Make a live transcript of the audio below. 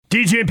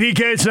DJ and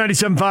PK, it's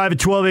 97.5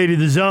 at 1280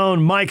 The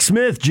Zone. Mike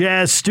Smith,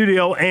 Jazz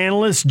studio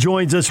analyst,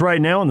 joins us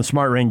right now on the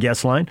Smart Rain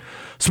guest line.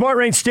 Smart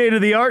Rain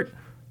state-of-the-art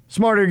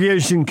smart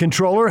irrigation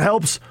controller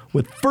helps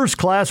with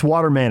first-class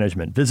water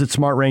management. Visit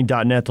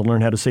smartrain.net to learn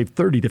how to save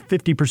 30 to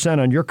 50%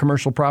 on your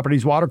commercial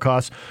property's water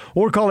costs,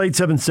 or call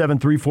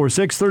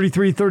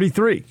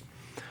 877-346-3333.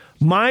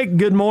 Mike,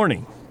 good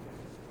morning.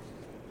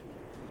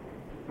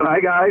 Hi,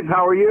 guys.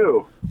 How are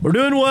you? We're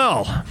doing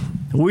well.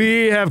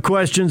 We have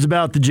questions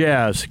about the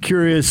Jazz.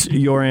 Curious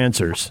your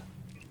answers.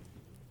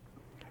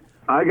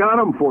 I got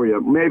them for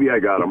you. Maybe I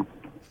got them.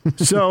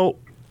 So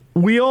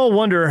we all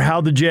wonder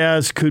how the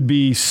Jazz could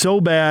be so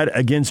bad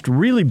against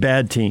really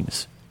bad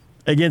teams,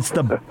 against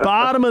the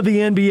bottom of the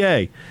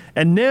NBA.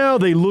 And now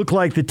they look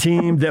like the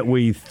team that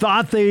we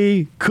thought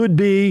they could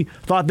be,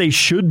 thought they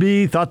should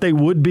be, thought they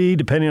would be,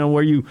 depending on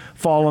where you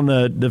fall on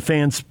the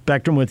fan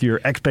spectrum with your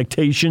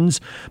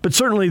expectations. But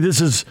certainly this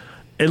is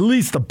at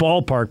least the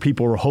ballpark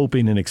people were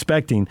hoping and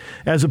expecting,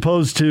 as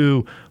opposed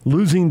to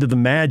losing to the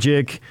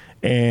Magic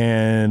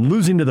and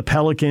losing to the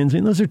Pelicans. I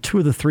mean, those are two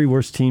of the three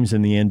worst teams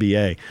in the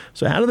NBA.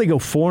 So how do they go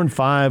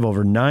 4-5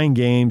 over 9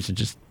 games and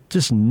just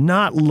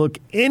not look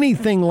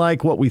anything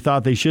like what we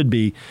thought they should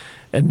be?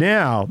 And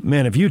now,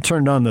 man, if you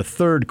turned on the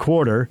third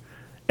quarter,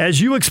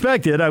 as you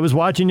expected, I was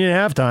watching you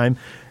at halftime,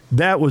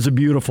 that was a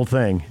beautiful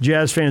thing.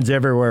 Jazz fans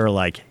everywhere are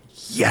like,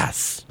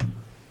 yes.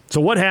 So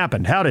what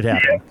happened? How did it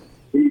happen?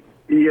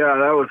 Yeah,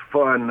 that was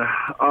fun.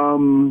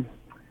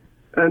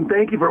 And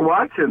thank you for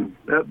watching.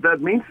 That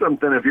means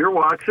something if you're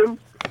watching,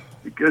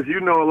 because you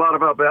know a lot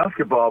about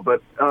basketball.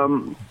 But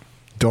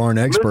darn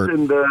expert.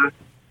 Listen,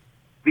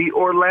 the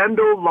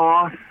Orlando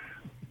loss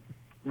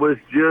was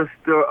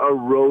just a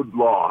road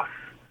loss,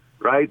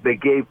 right? They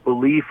gave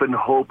belief and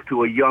hope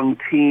to a young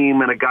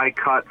team, and a guy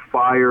caught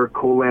fire,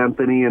 Cole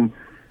Anthony, and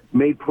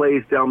made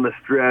plays down the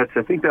stretch.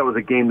 I think that was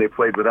a game they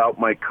played without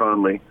Mike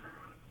Conley.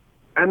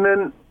 And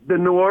then the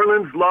New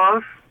Orleans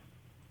loss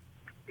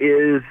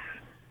is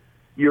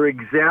your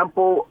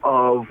example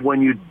of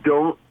when you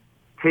don't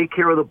take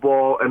care of the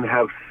ball and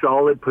have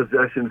solid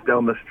possessions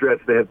down the stretch.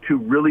 They have 2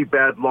 really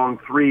bad long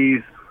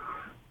threes.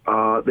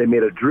 They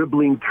made a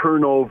dribbling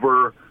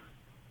turnover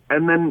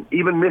and then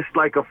even missed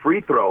like a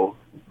free throw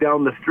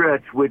down the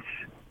stretch, which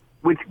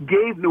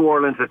gave New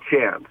Orleans a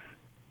chance.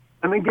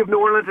 And then give New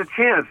Orleans a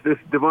chance. This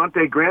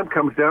Devontae Graham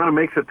comes down and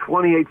makes a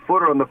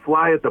 28-footer on the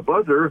fly at the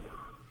buzzer.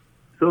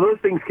 So those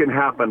things can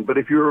happen. But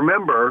if you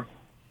remember,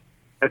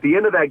 at the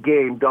end of that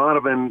game,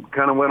 Donovan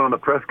kind of went on the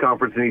press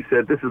conference and he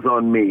said, this is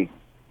on me.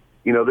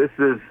 You know,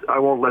 I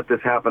won't let this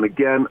happen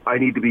again. I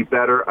need to be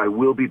better. I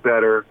will be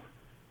better.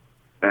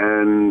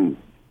 And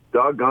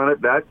doggone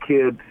it, that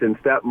kid, since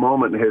that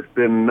moment, has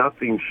been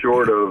nothing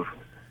short of,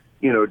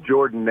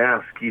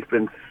 Jordan-esque. He's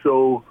been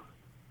so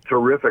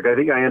terrific. I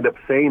think I end up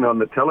saying on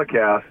the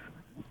telecast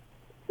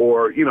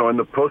or, in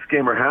the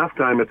postgame or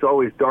halftime, it's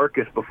always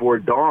darkest before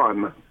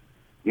dawn.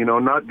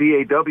 Not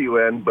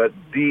D-A-W-N, but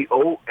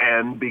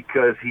D-O-N,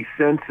 because he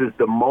senses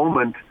the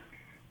moment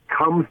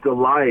comes to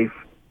life.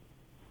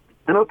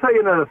 And I'll tell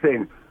you another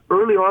thing.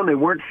 Early on, they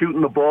weren't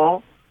shooting the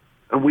ball,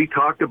 and we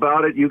talked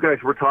about it. You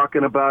guys were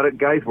talking about it.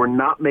 Guys were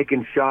not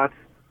making shots.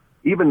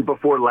 Even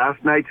before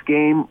last night's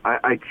game,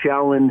 I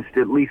challenged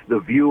at least the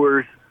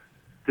viewers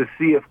to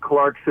see if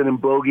Clarkson and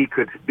Bogey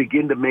could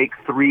begin to make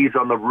threes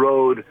on the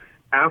road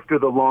after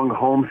the long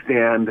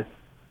homestand,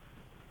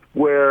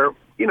 where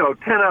 10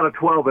 out of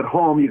 12 at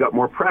home, you got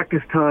more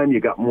practice time, you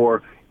got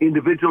more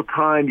individual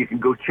time, you can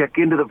go check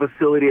into the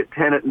facility at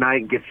 10 at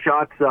night and get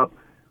shots up.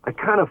 I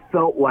kind of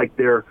felt like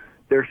their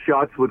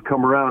shots would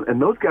come around,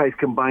 and those guys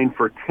combined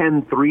for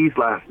 10 threes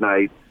last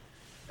night,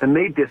 and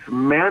they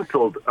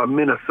dismantled a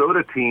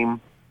Minnesota team,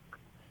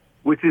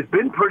 which has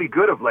been pretty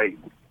good of late.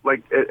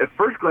 Like, at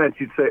first glance,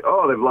 you'd say,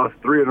 oh, they've lost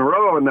 3 in a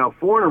row and now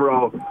 4 in a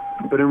row,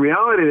 but in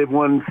reality, they've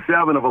won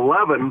 7 of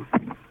 11,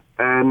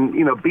 and,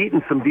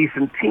 beaten some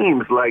decent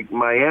teams like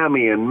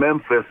Miami and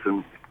Memphis.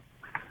 And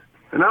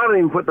I don't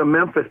even put the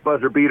Memphis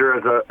buzzer beater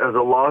as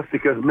a loss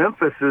because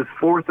Memphis is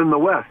 4th in the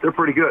West. They're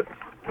pretty good.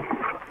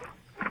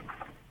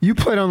 You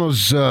played on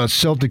those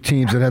Celtic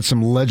teams that had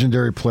some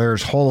legendary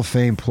players, Hall of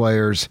Fame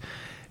players,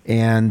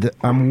 and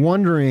I'm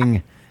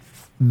wondering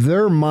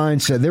their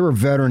mindset. They were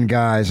veteran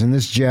guys, and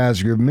this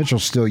Jazz group,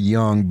 Mitchell's still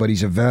young, but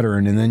he's a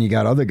veteran, and then you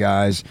got other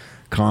guys,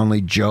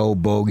 Conley, Joe,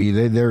 Bogey,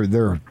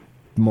 they're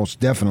most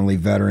definitely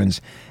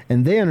veterans,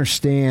 and they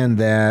understand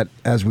that,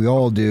 as we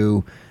all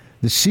do,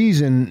 the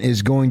season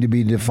is going to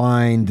be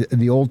defined,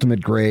 the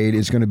ultimate grade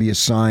is going to be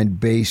assigned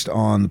based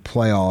on the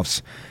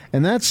playoffs,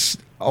 and that's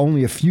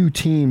only a few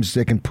teams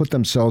that can put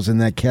themselves in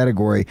that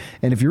category,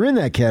 and if you're in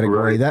that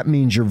category, that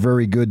means you're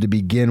very good to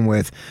begin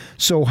with.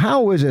 So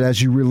how is it,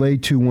 as you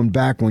relate to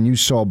when you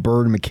saw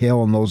Bird,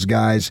 McHale, and those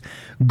guys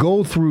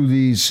go through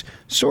these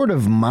sort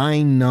of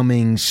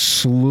mind-numbing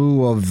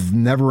slew of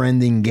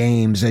never-ending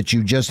games that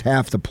you just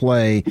have to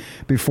play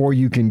before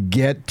you can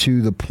get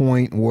to the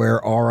point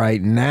where, all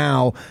right,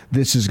 now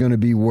this is going to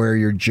be where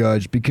you're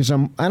judged? Because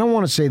I don't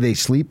want to say they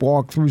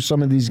sleepwalk through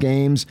some of these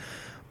games,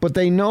 but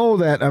they know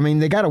that,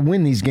 they got to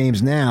win these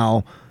games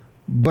now,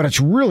 But it's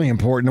really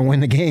important to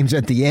win the games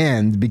at the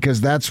end because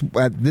that's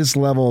at this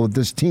level of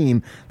this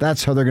team,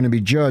 that's how they're going to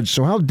be judged.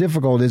 So how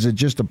difficult is it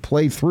just to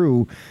play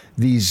through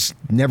these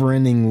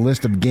never-ending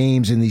list of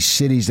games in these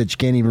cities that you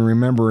can't even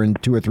remember in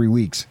 2 or 3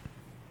 weeks?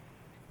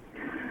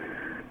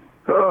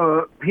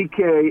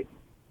 PK,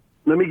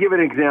 let me give an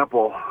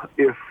example.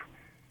 If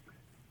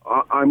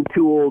I'm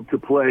too old to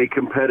play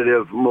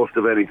competitive most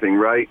of anything,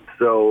 right?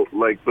 So,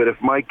 but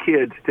if my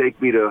kids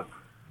take me to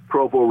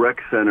Provo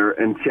Rec Center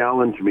and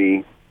challenge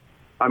me,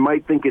 I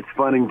might think it's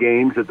fun and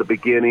games at the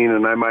beginning,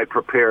 and I might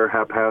prepare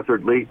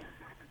haphazardly.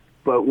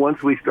 But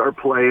once we start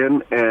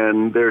playing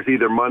and there's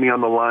either money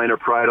on the line or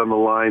pride on the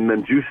line,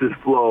 then juices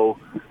flow,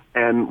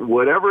 and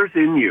whatever's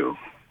in you,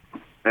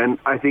 and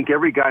I think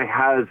every guy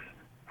has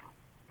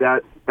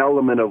that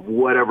element of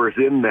whatever's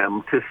in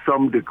them to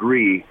some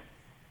degree,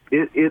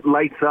 it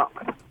lights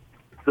up.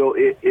 So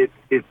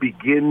it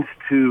begins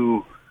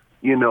to,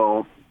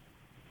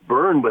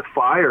 burn with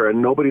fire,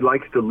 and nobody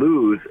likes to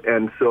lose.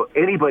 And so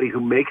anybody who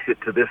makes it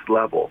to this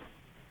level,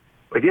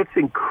 it's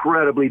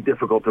incredibly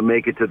difficult to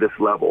make it to this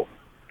level.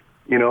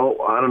 I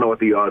don't know what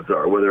the odds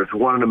are, whether it's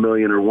 1 in a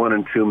million or 1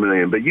 in 2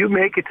 million, but you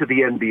make it to the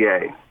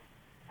NBA.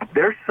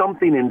 There's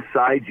something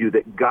inside you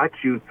that got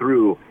you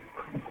through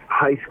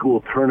high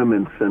school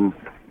tournaments and,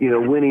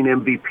 winning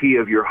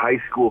MVP of your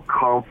high school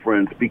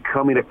conference,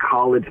 becoming a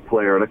college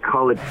player and a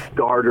college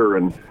starter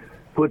and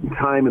putting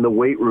time in the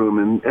weight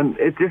room. And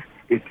it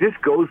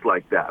just goes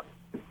like that.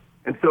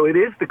 And so it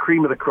is the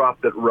cream of the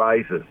crop that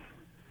rises.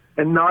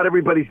 And not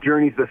everybody's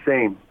journey is the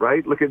same,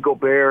 right? Look at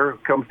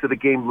Gobert, comes to the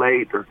game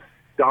late, or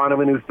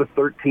Donovan, who's the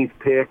 13th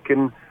pick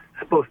and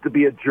supposed to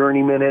be a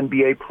journeyman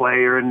NBA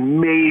player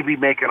and maybe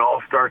make an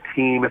all-star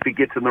team if he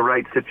gets in the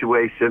right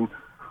situation.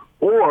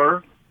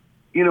 Or,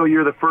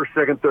 you're the first,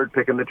 second, third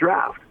pick in the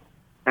draft.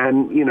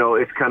 And,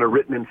 it's kind of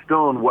written in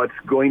stone what's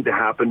going to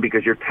happen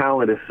because your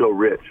talent is so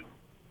rich.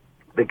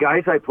 The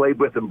guys I played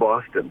with in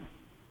Boston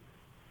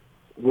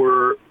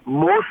were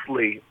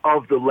mostly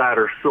of the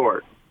latter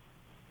sort.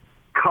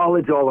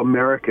 College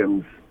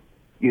All-Americans,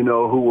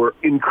 who were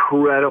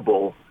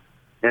incredible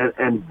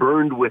and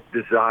burned with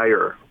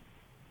desire.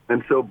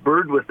 And so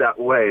Bird was that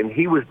way, and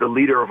he was the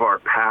leader of our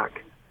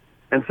pack.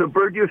 And so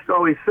Bird used to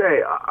always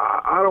say,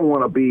 I don't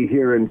want to be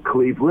here in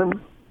Cleveland,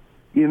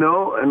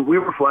 and we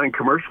were flying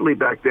commercially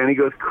back then. He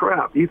goes,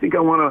 crap, you think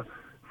I want to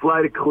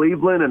fly to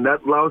Cleveland and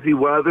that lousy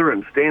weather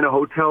and stay in a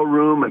hotel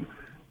room and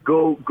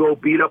go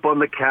beat up on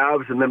the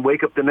Cavs and then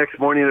wake up the next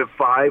morning at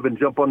 5 and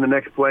jump on the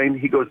next plane?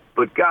 He goes,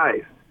 but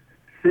guys,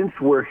 since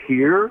we're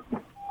here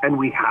and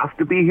we have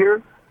to be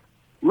here,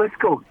 let's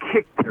go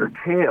kick their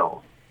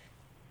tail.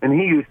 And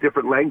he used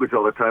different language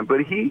all the time, but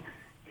he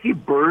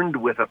burned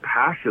with a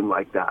passion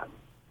like that.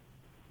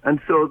 And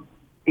so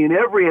in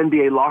every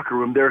NBA locker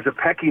room, there's a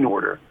pecking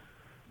order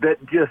that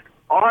just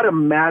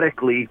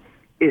automatically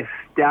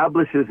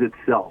establishes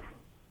itself.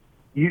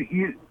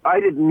 I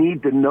didn't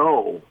need to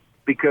know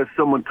because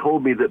someone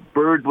told me that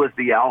Bird was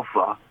the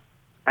alpha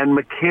and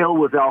McHale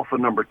was alpha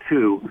number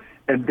 2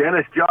 and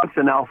Dennis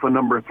Johnson alpha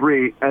number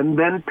 3 and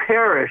then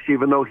Parrish,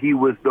 even though he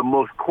was the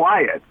most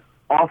quiet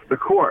off the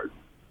court.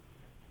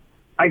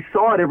 I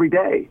saw it every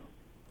day.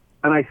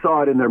 And I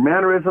saw it in their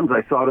mannerisms.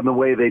 I saw it in the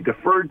way they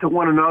deferred to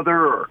one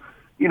another.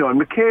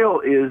 And McHale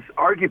is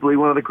arguably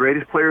one of the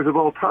greatest players of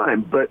all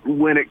time. But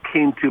when it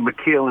came to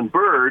McHale and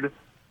Bird,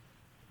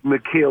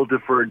 McHale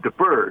deferred to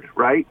Bird,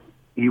 right?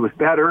 He was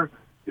better.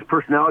 His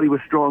personality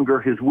was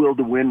stronger. His will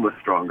to win was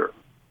stronger.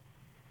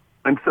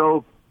 And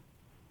so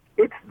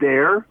it's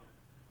there,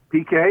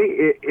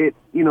 PK.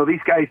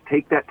 These guys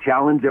take that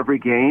challenge every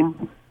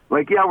game.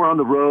 We're on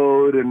the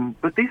road,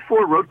 but these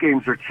 4 road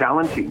games are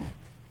challenging.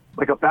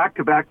 Like a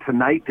back-to-back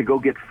tonight to go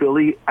get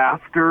Philly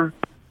after,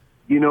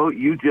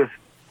 you just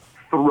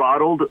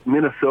throttled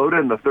Minnesota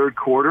in the third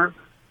quarter.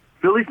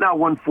 Philly's now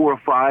won 4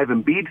 of 5,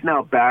 Embiid's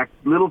now back.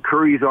 Little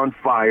Curry's on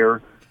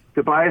fire.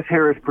 Tobias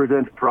Harris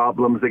presents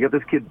problems. They got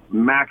this kid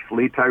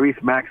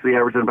Tyrese Maxey,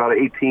 averaging about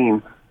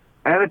 18,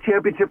 and a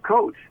championship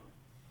coach.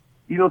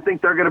 You don't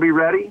think they're going to be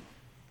ready?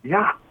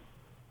 Yeah,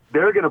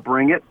 they're going to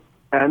bring it.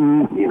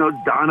 And,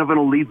 Donovan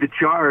will lead the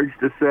charge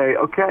to say,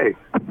 okay,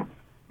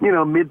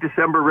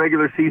 mid-December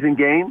regular season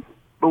game,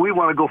 but we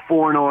want to go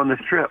 4-0 on this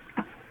trip.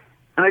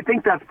 And I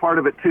think that's part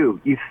of it, too.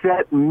 You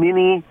set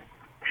many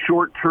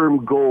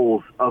short-term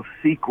goals of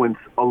sequence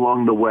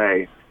along the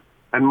way.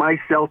 And my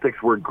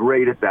Celtics were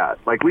great at that.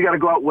 We got to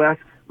go out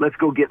west. Let's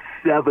go get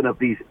 7 of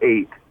these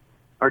 8.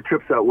 Our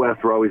trips out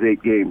west were always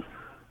 8 games.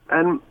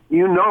 And,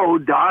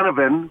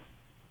 Donovan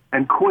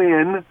and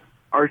Quinn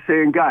are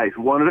saying, guys,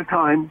 1 at a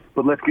time,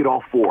 but let's get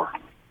all 4.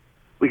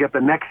 We got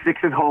the next 6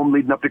 at home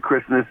leading up to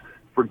Christmas.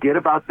 Forget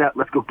about that.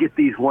 Let's go get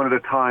these 1 at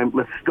a time.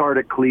 Let's start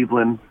at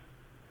Cleveland.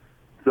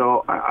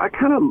 So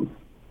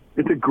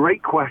it's a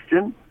great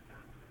question.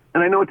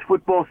 And I know it's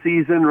football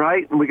season,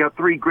 right? And we got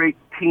 3 great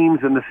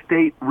teams in the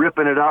state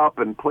ripping it up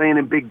and playing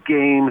in big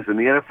games, and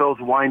the NFL's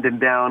winding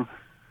down.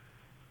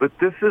 But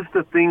this is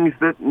the things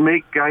that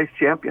make guys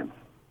champions.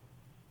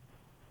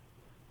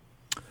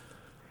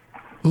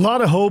 A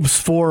lot of hopes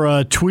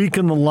for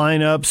tweaking the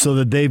lineup so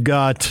that they've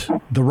got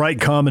the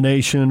right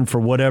combination for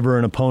whatever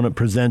an opponent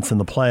presents in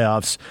the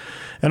playoffs.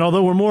 And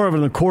although we're more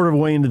than a quarter of the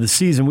way into the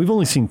season, we've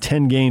only seen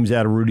 10 games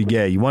out of Rudy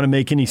Gay. You want to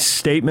make any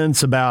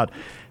statements about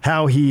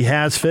how he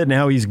has fit and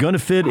how he's going to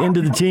fit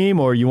into the team,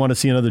 or you want to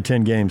see another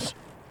 10 games?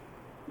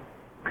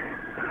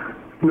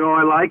 No,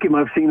 I like him.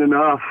 I've seen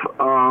enough.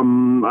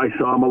 I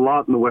saw him a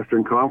lot in the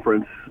Western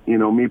Conference. You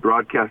know, me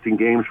broadcasting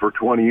games for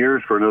 20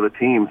 years for another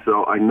team,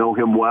 so I know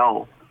him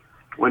well.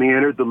 When he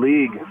entered the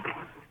league,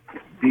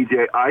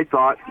 DJ, I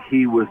thought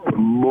he was the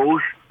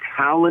most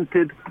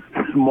talented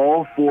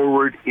small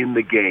forward in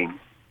the game.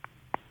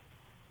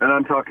 And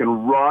I'm talking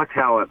raw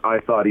talent. I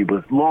thought he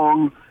was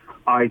long.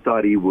 I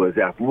thought he was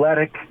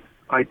athletic.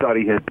 I thought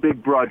he had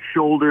big, broad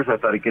shoulders. I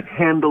thought he could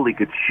handle, he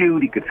could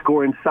shoot, he could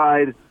score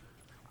inside.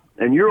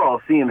 And you're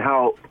all seeing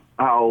how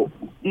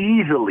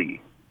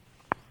easily,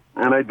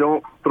 and I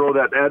don't throw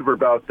that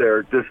adverb out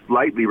there just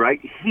lightly,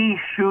 right? He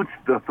shoots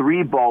the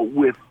three ball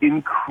with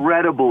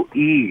incredible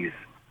ease.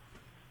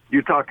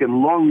 You're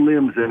talking long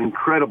limbs and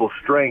incredible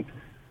strength.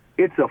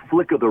 It's a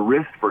flick of the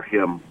wrist for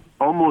him,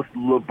 almost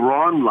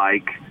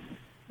LeBron-like,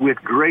 with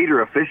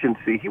greater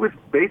efficiency. He was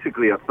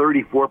basically a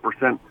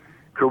 34%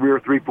 career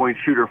three-point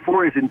shooter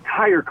for his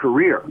entire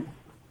career.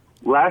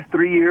 Last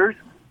 3 years,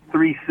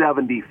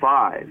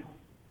 375.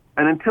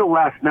 And until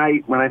last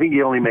night, when I think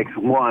he only makes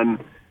one,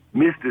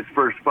 missed his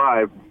first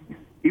five,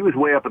 he was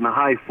way up in the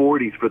high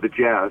 40s for the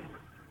Jazz.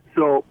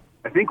 So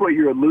I think what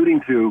you're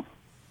alluding to,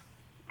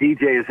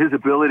 DJ, is his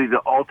ability to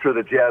alter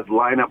the Jazz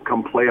lineup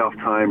come playoff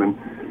time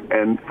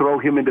and throw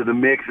him into the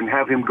mix and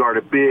have him guard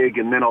a big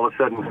and then all of a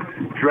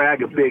sudden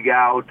drag a big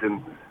out.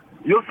 And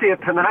you'll see it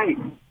tonight.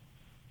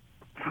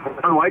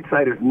 Hassan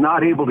Whiteside is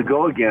not able to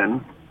go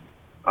again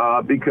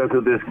because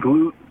of this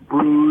glute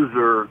bruise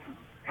or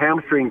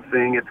hamstring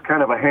thing. It's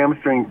kind of a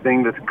hamstring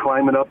thing that's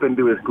climbing up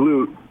into his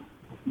glute.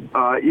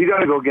 You got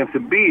to go against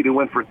Embiid, who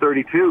went for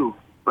 32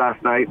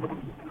 last night.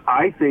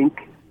 I think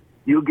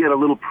you'll get a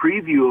little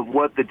preview of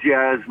what the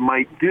Jazz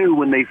might do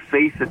when they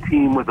face a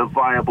team with a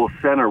viable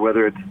center,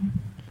 whether it's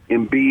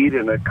Embiid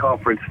in a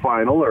conference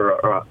final or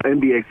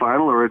an NBA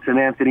final, or it's an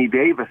Anthony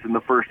Davis in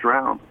the first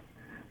round.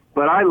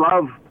 But I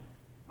love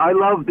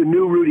the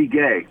new Rudy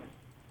Gay.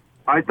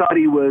 I thought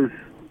he was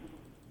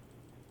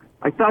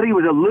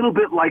a little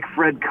bit like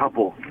Fred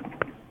Couples.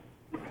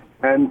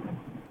 And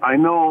I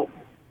know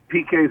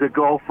PK's a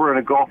golfer and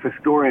a golf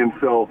historian,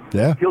 so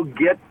yeah, he'll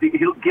get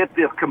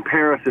the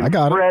comparison. I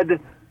got Fred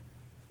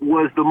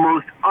was the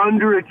most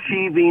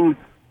underachieving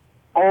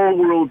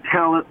all-world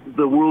talent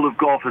the world of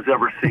golf has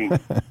ever seen.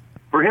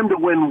 For him to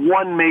win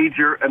one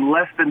major and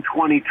less than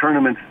 20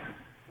 tournaments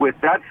with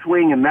that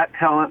swing and that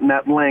talent and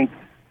that length,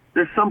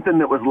 there's something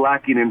that was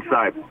lacking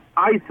inside.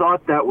 I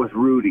thought that was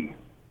Rudy.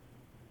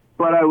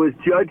 But I was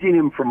judging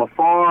him from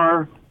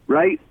afar,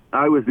 right?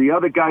 I was the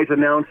other guy's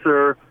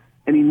announcer,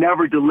 and he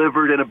never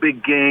delivered in a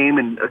big game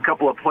and a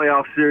couple of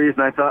playoff series,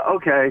 and I thought,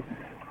 okay,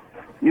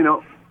 you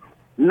know,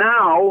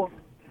 now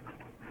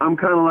I'm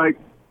kind of like,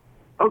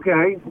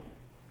 okay,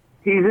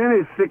 he's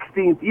in his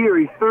 16th year,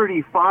 he's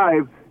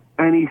 35,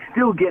 and he's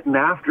still getting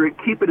after it,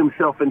 keeping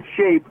himself in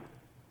shape,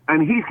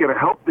 and he's going to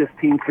help this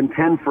team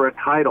contend for a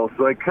title.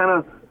 So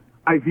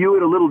I view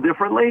it a little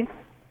differently.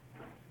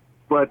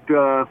 But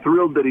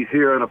thrilled that he's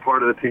here and a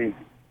part of the team.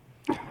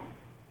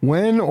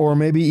 When, or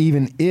maybe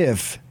even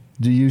if,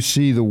 do you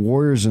see the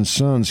Warriors and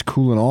Suns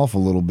cooling off a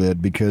little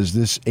bit, because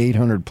this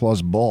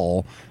 800-plus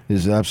ball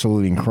is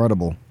absolutely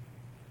incredible?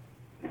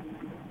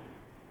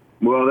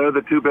 Well, they're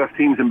the two best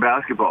teams in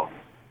basketball.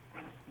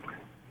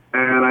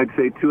 And I'd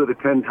say 2 of the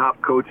 10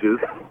 top coaches.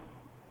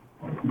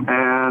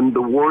 And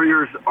the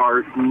Warriors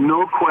are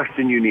no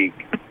question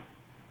unique.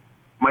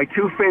 My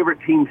 2 favorite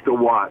teams to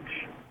watch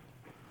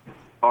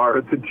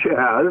are the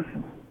Jazz,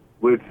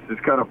 which is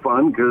kind of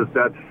fun because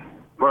that's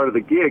part of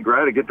the gig,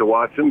 right? I get to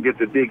watch them, get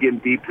to dig in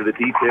deep to the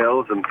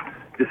details and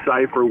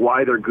decipher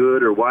why they're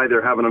good or why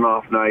they're having an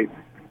off night.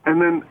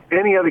 And then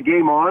any other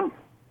game on,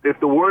 if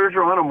the Warriors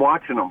are on, I'm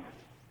watching them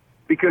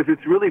because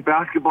it's really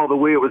basketball the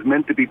way it was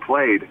meant to be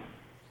played.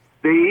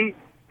 They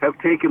have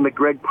taken the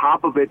Greg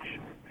Popovich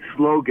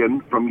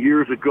slogan from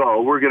years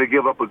ago, we're going to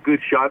give up a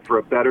good shot for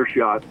a better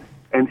shot.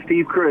 And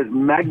Steve Kerr has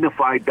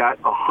magnified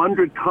that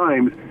 100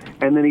 times,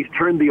 and then he's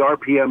turned the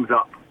RPMs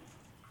up.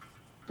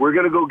 We're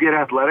going to go get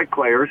athletic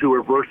players who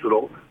are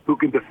versatile, who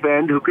can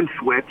defend, who can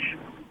switch,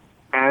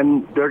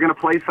 and they're going to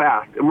play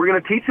fast. And we're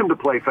going to teach them to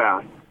play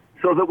fast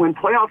so that when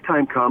playoff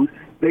time comes,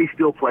 they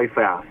still play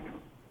fast.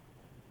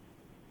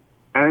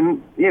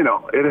 And, you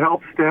know, it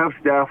helps to have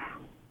Steph,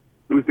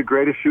 who's the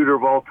greatest shooter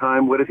of all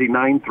time. What is he,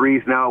 9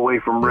 threes now away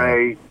from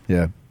Ray?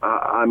 Yeah.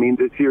 I mean,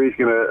 this year he's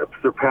going to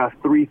surpass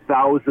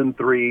 3,000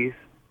 threes.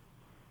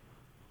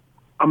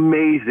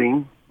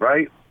 Amazing,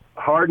 right?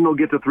 Harden will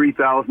get to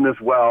 3,000 as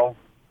well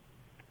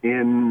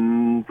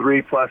in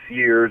 3+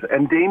 years.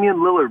 And Damian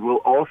Lillard will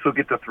also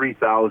get to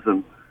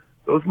 3,000.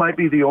 Those might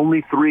be the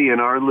only 3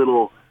 in our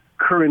little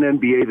current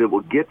NBA that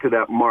will get to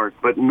that mark,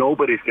 but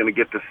nobody's going to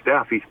get to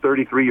Steph. He's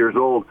 33 years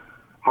old.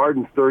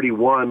 Harden's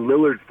 31,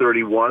 Lillard's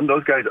 31.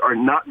 Those guys are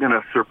not going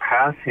to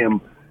surpass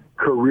him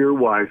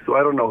career-wise. So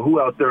I don't know who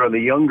out there on the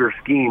younger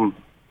scheme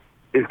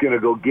is going to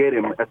go get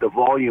him at the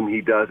volume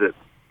he does it.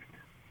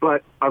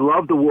 But I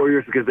love the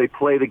Warriors because they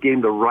play the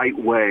game the right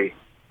way.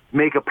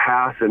 Make a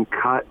pass and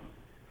cut.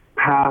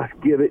 Pass,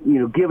 give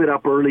it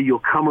up early. You'll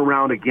come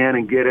around again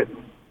and get it.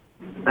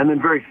 And then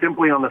very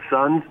simply on the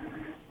Suns,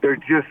 they're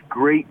just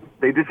great.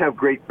 They just have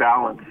great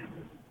balance.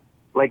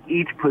 Like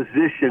each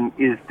position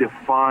is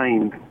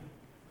defined.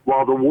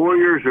 While the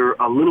Warriors are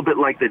a little bit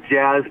like the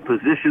Jazz,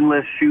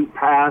 positionless, shoot,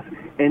 pass,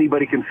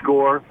 anybody can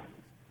score,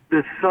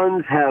 the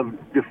Suns have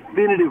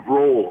definitive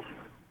roles.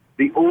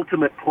 The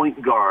ultimate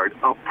point guard,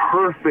 a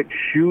perfect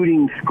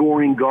shooting,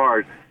 scoring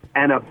guard,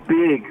 and a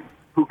big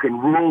who can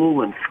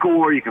roll and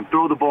score. You can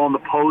throw the ball in the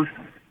post,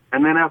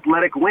 and then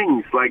athletic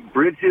wings like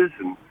Bridges,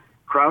 and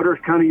Crowder's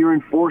kind of your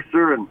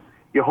enforcer, and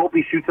you hope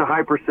he shoots a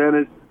high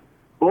percentage.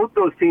 Both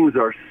those teams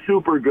are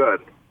super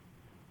good.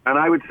 And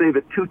I would say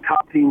the two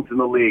top teams in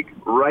the league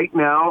right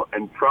now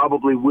and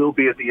probably will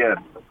be at the end.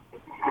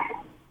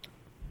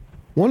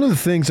 One of the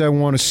things I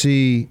want to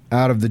see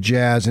out of the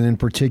Jazz, and in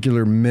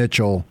particular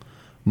Mitchell,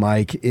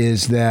 Mike,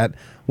 is that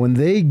when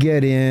they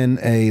get in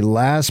a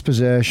last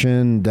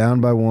possession, down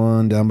by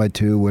 1, down by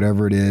 2,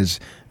 whatever it is,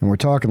 and we're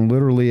talking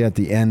literally at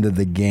the end of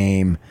the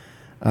game,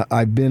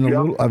 I've been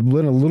a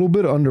little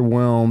bit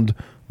underwhelmed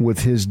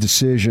with his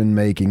decision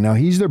making. Now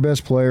he's their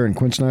best player, and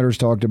Quinn Snyder's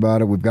talked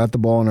about it. We've got the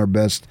ball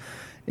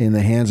in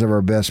the hands of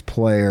our best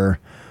player.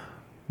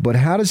 But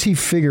how does he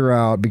figure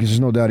out, because there's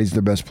no doubt he's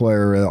their best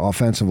player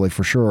offensively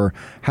for sure,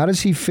 how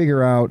does he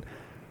figure out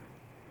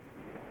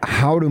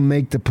how to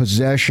make the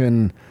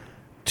possession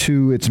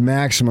to its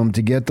maximum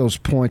to get those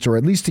points, or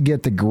at least to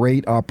get the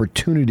great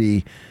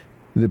opportunity,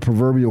 the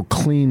proverbial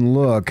clean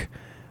look,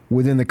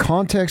 within the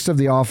context of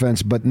the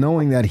offense, but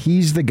knowing that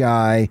he's the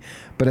guy,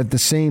 but at the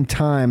same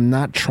time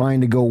not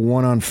trying to go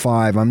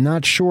 1-on-5. I'm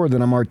not sure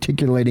that I'm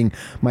articulating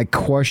my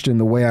question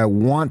the way I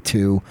want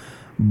to,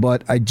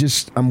 but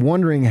I'm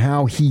wondering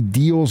how he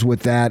deals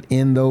with that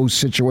in those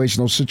situations.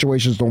 Those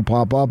situations don't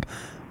pop up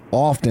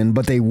often,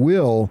 but they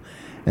will.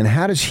 And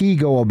how does he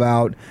go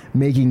about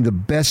making the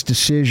best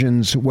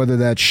decisions, whether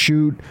that's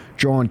shoot,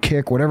 draw and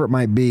kick, whatever it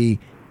might be,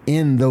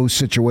 in those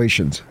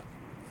situations?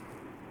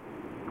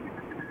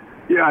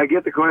 Yeah, I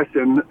get the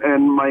question,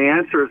 and my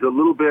answer is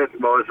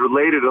is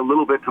related a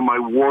little bit to my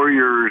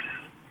Warriors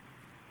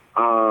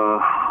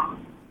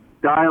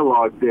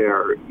dialogue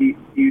there.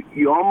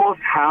 You almost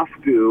have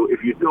to,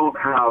 if you don't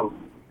have,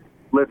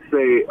 let's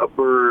say, a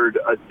Bird,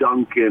 a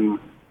Duncan,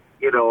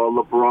 a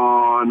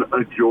LeBron,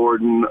 a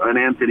Jordan, an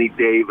Anthony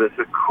Davis,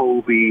 a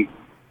Kobe,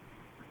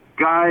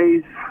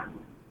 guys,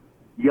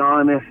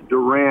 Giannis,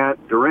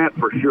 Durant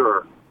for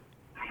sure,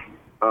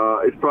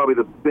 is probably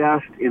the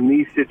best in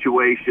these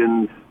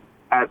situations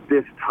at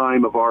this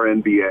time of our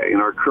NBA,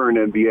 in our current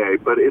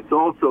NBA. But it's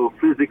also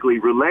physically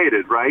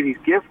related, right? He's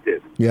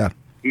gifted. Yeah.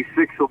 He's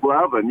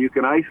 6'11". You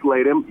can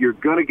isolate him. You're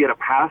going to get a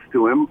pass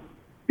to him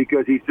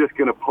because he's just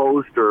going to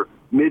post or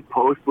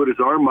mid-post, put his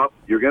arm up.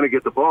 You're going to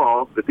get the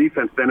ball. The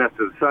defense then has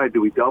to decide,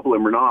 do we double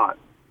him or not?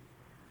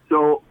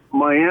 So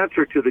my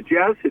answer to the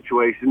Jazz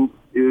situation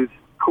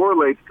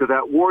correlates to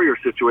that Warrior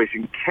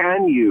situation.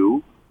 Can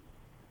you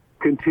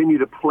continue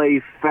to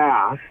play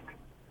fast?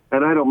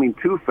 And I don't mean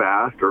too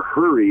fast or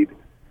hurried,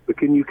 but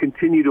can you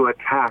continue to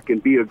attack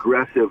and be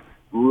aggressive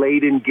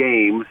late in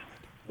games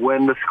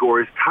when the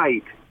score is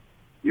tight?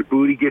 Your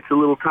booty gets a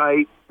little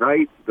tight,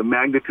 right? The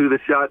magnitude of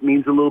the shot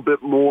means a little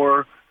bit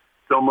more.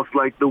 It's almost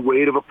like the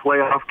weight of a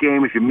playoff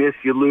game. If you miss,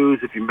 you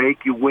lose. If you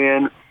make, you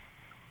win.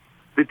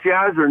 The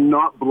Jazz are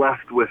not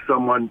blessed with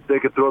someone they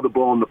could throw the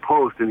ball in the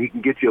post and he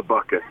can get you a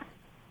bucket.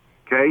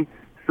 Okay?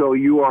 So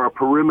you are a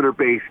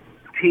perimeter-based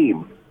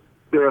team.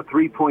 They're a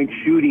three-point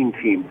shooting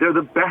team. They're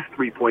the best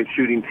three-point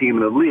shooting team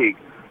in the league.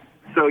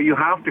 So you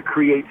have to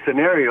create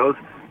scenarios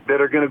that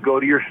are going to go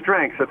to your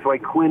strengths. That's why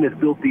Quinn has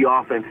built the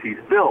offense he's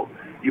built.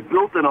 You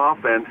built an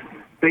offense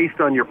based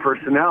on your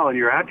personnel and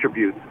your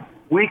attributes.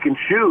 We can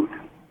shoot.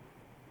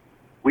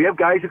 We have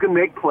guys who can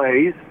make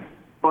plays,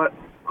 but,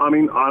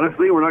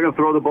 honestly, we're not going to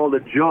throw the ball to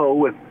Joe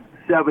with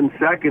 7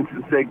 seconds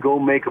and say, go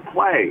make a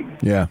play.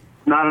 Yeah.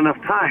 Not enough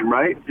time,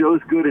 right?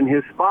 Joe's good in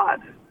his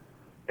spots,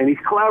 and he's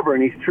clever,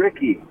 and he's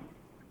tricky.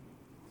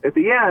 At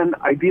the end,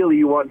 ideally,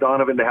 you want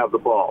Donovan to have the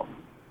ball.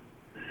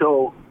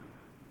 So,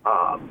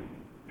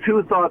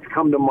 two thoughts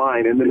come to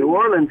mind. In the New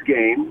Orleans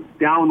game,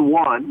 down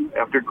 1,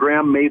 after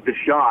Graham made the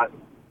shot,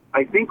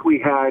 I think we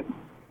had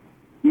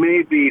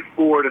maybe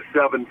 4 to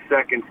 7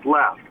 seconds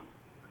left.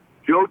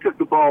 Joe took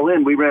the ball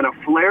in. We ran a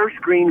flare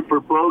screen for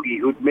Bogey,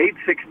 who'd made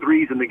 6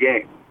 threes in the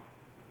game.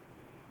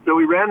 So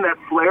we ran that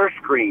flare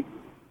screen.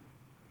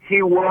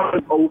 He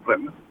was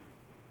open.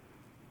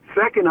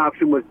 Second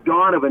option was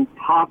Donovan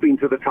popping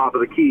to the top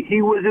of the key.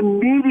 He was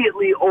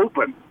immediately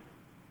open,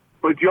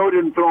 but Joe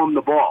didn't throw him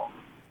the ball.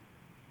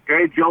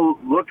 Okay, Joe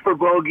looked for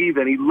Bogey,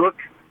 then he looked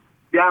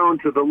down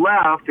to the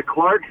left to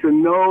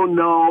Clarkson.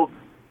 No.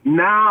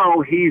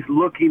 Now he's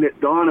looking at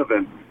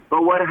Donovan.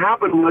 But what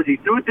happened was he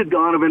threw it to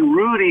Donovan.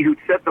 Rudy, who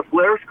set the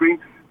flare screen,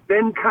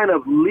 then kind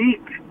of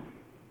leaped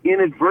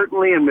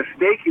inadvertently and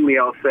mistakenly,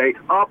 I'll say,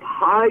 up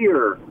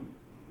higher.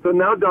 So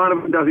now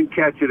Donovan doesn't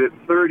catch it at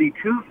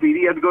 32 feet.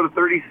 He had to go to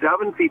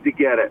 37 feet to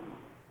get it.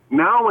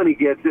 Now when he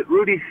gets it,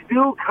 Rudy's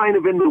still kind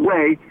of in the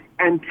way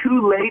and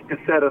too late to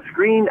set a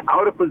screen,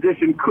 out of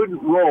position,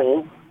 couldn't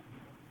roll.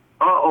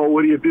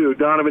 What do?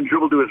 Donovan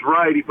dribbled to his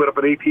right. He put up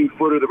an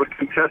 18-footer that was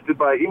contested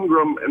by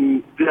Ingram,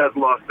 and Jazz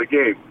lost the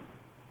game.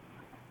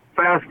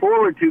 Fast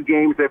forward 2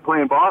 games, they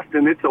play in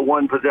Boston. It's a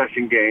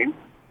one-possession game,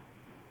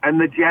 and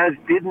the Jazz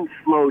didn't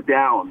slow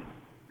down.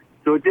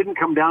 So it didn't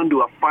come down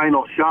to a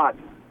final shot,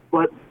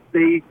 but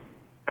I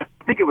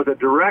think it was a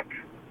direct,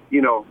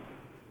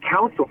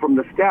 counsel from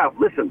the staff.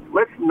 Listen,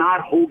 let's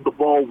not hold the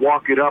ball,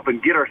 walk it up,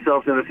 and get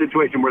ourselves in a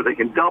situation where they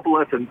can double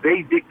us and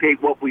they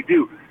dictate what we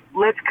do.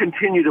 Let's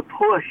continue to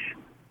push.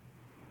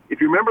 If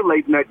you remember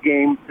late in that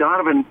game,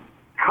 Donovan,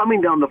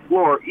 coming down the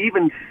floor,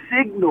 even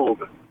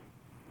signaled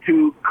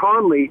to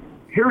Conley,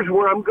 here's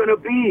where I'm going to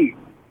be.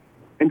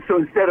 And so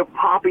instead of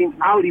popping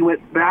out, he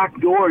went back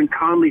door, and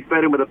Conley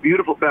fed him with a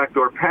beautiful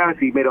backdoor pass.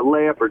 He made a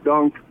layup or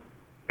dunk,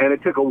 and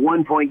it took a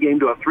 1-point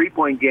game to a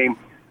 3-point game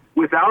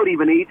without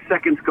even 8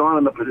 seconds gone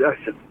on the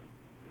possession.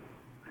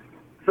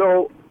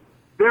 So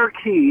their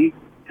key,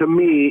 to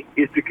me,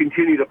 is to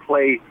continue to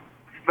play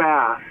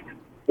fast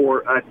or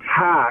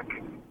attack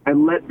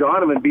and let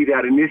Donovan be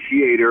that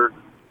initiator.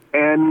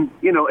 And,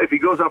 if he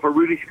goes off a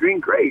Rudy screen,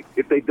 great.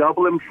 If they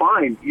double him,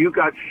 fine. You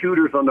got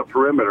shooters on the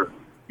perimeter.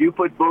 You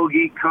put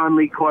Bogey,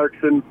 Conley,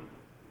 Clarkson,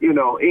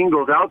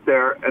 Ingles out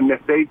there, and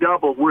if they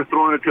double, we're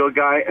throwing it to a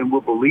guy, and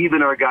we'll believe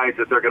in our guys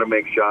that they're going to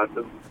make shots.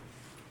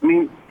 I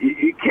mean,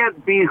 you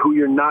can't be who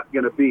you're not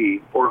going to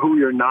be or who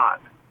you're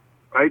not,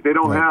 right? They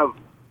don't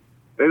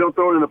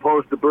throw it in the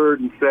post to Bird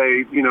and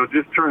say,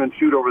 just turn and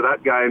shoot over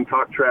that guy and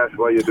talk trash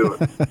while you do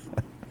it.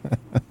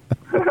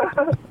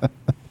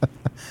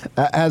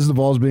 As the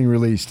ball's being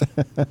released.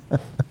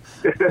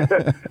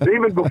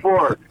 Even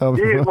before.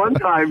 One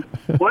time,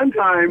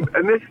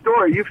 and this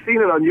story, you've seen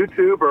it on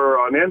YouTube or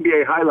on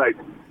NBA highlights,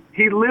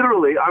 he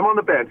literally, I'm on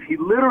the bench,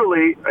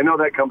 I know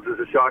that comes as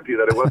a shock to you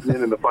that it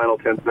wasn't in the final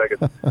 10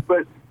 seconds,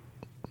 but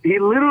he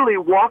literally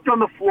walked on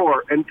the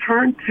floor and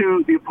turned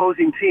to the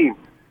opposing team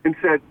and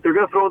said, they're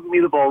going to throw me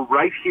the ball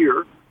right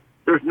here.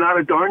 There's not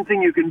a darn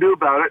thing you can do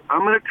about it.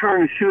 I'm going to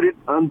turn and shoot it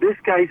on this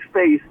guy's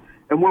face,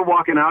 and we're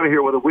walking out of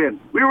here with a win.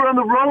 We were on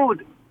the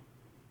road.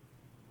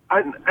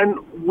 And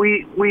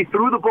we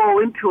threw the ball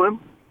into him.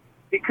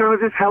 He kind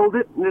of just held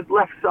it in his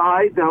left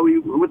side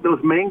with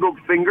those mangled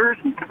fingers,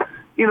 and,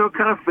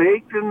 kind of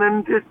faked, and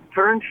then just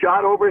turned,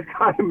 shot over his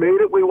guy, and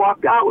made it. We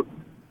walked out.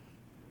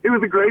 It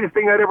was the greatest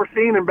thing I'd ever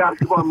seen in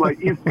basketball. I'm like,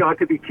 you've got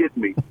to be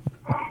kidding me.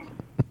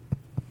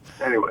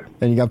 Anyway.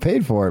 And you got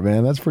paid for it,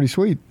 man. That's pretty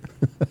sweet.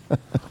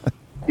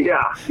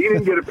 Yeah, he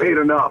didn't get paid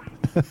enough.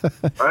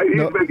 Right?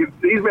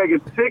 He's making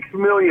 $6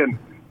 million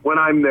when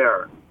I'm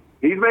there.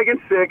 He's making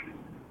 $6 million.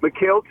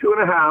 McHale,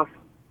 2.5,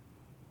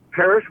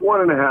 Parrish,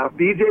 1.5,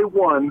 DJ,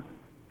 1,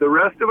 the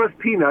rest of us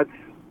peanuts,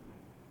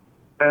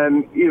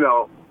 and,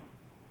 you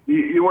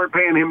weren't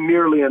paying him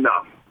nearly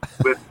enough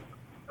with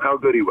how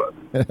good he was.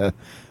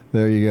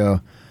 There you go.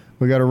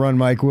 We got to run,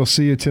 Mike. We'll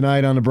see you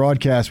tonight on the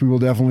broadcast. We will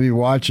definitely be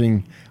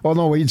watching. Oh,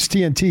 no, wait, it's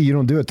TNT. You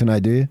don't do it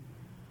tonight, do you?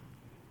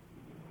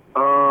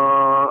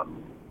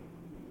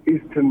 Is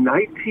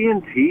tonight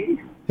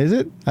TNT? Is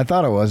it? I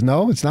thought it was.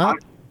 No, it's not?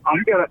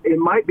 It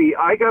might be.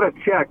 I gotta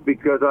check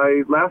because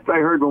last I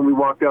heard when we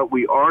walked out,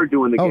 we are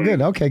doing the game. Oh,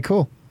 good. Okay,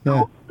 cool.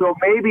 Yeah. So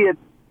maybe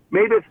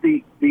it's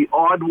the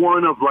odd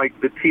one of like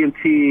the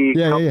TNT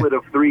couplet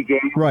of 3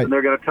 games, right? And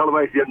they're gonna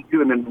televise the other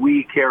 2, and then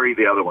we carry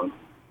the other one.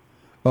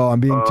 Oh, I'm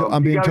being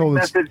told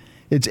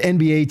it's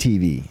NBA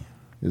TV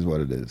is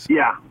what it is.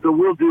 Yeah, so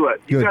we'll do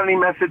it. Good. You got any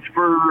message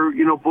for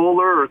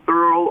Bowler or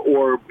Thurl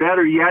or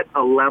better yet,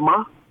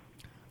 Alema?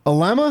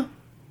 Alema?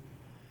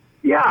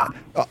 Yeah.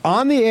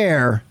 On the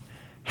air.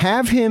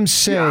 Have him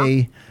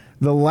say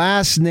the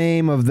last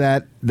name of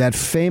that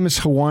famous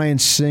Hawaiian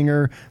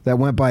singer that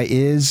went by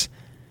Iz.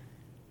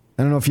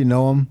 I don't know if you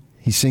know him.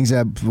 He sings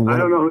that. I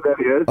don't know who that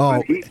is.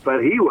 Oh,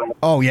 but he was.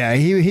 Oh yeah,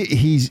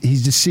 he's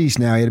deceased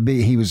now.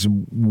 He was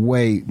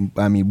way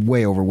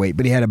overweight,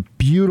 but he had a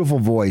beautiful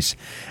voice.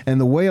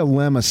 And the way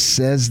Alema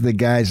says the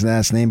guy's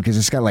last name, because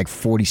it's got like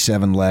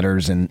 47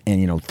 letters and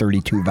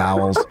 32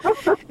 vowels,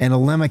 and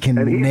Alema can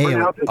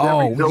nail it.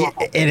 Oh,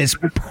 it is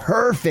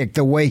perfect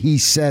the way he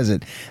says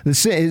it.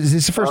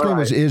 His first name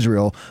was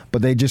Israel,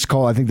 but I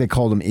think they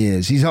called him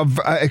Iz. He's an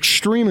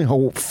extremely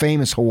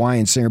famous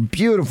Hawaiian singer.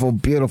 Beautiful,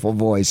 beautiful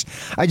voice.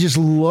 I just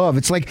love.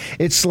 It's like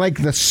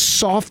the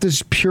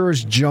softest,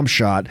 purest jump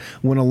shot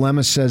when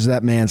Alema says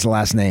that man's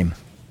last name.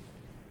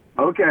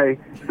 Okay,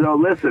 so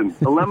listen,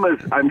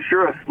 Alema's, I'm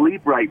sure,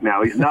 asleep right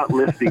now. He's not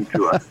listening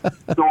to us.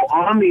 So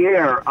on the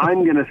air,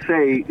 I'm going to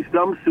say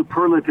some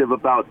superlative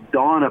about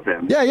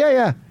Donovan.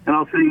 Yeah. And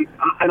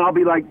I'll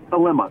be like,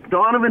 Alema,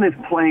 Donovan is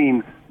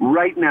playing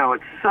right now at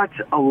such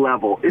a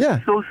level.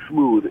 It's so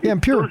smooth. Yeah,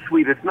 it's pure. So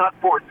sweet. It's not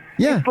forced.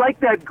 Yeah. It's like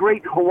that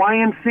great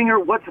Hawaiian singer.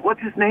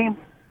 What's his name?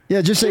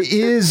 Yeah, just say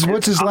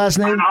what's his last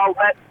name?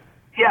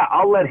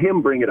 I'll let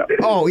him bring it up.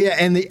 Oh yeah,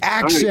 and the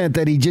accent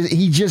that he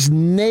just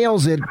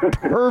nails it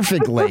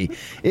perfectly.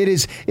 It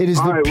is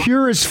the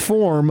purest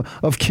form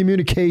of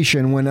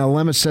communication when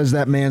Alema says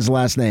that man's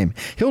last name.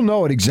 He'll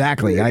know it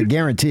exactly. I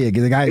guarantee it.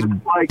 The guy's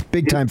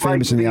big time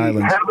famous in the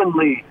islands.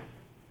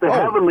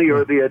 Heavenly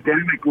or the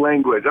Adamic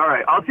language. All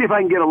right, I'll see if I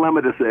can get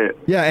Alema to say it.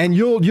 Yeah, and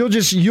you'll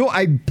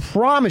I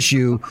promise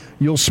you'll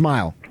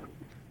smile.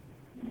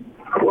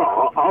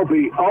 Well, I'll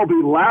be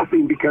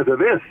laughing because of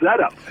this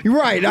setup.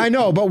 Right, I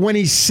know, but when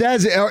he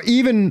says it, or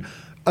even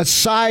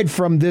aside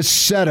from this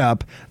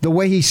setup, the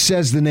way he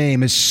says the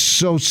name is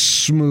so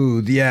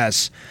smooth.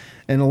 Yes,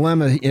 and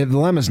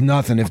Alema's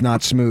nothing if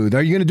not smooth.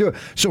 Are you going to do it?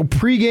 So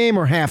pregame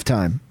or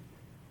halftime?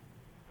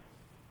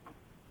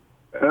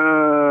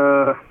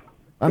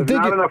 I'm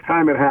thinking not enough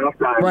time at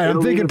halftime. Right,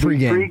 I'm thinking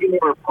pregame. Pregame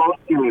or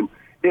postgame.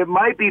 It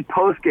might be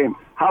postgame.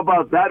 How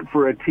about that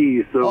for a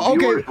tease? So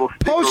okay,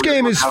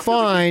 postgame is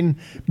fine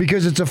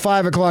because it's a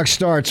 5 o'clock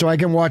start, so I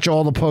can watch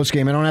all the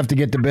postgame. I don't have to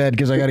get to bed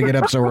because I got to get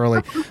up so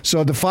early. So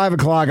at the 5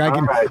 o'clock,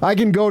 I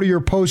can go to your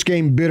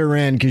postgame bitter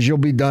end because you'll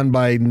be done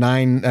by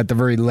 9 at the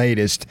very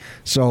latest.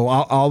 So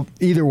I'll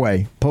either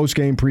way,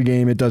 postgame,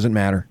 pregame, it doesn't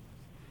matter.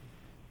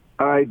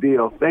 All right,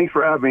 deal. Thanks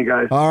for having me,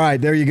 guys. All right,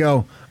 there you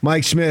go.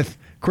 Mike Smith,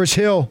 Chris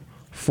Hill,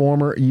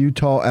 former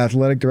Utah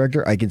athletic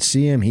director. I can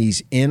see him.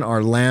 He's in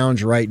our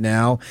lounge right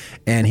now,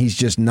 and he's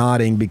just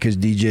nodding because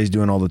DJ's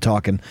doing all the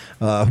talking.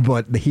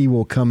 But he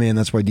will come in.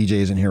 That's why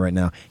DJ isn't here right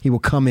now. He will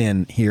come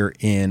in here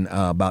in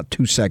about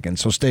 2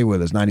 seconds. So stay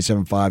with us.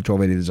 97.5,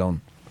 1280 The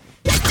Zone.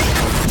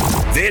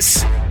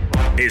 This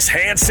is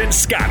Hanson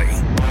Scotty.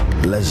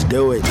 Let's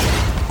do it.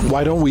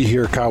 Why don't we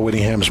hear Kyle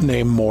Whittingham's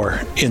name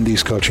more in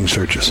these coaching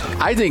searches?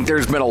 I think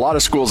there's been a lot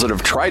of schools that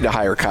have tried to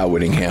hire Kyle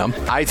Whittingham.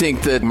 I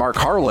think that Mark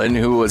Harlan,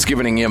 who was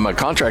giving him a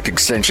contract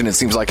extension, it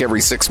seems like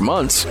every 6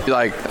 months,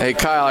 like, hey,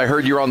 Kyle, I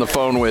heard you're on the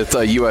phone with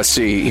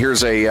USC.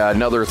 Here's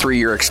another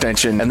 3-year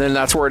extension, and then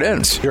that's where it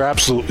ends. You're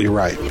absolutely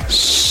right.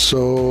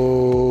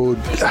 So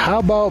how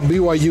about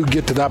BYU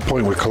get to that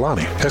point with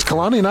Kalani? Has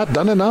Kalani not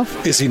done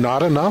enough? Is he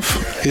not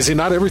enough? Is he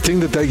not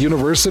everything that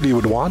university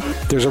would want?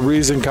 There's a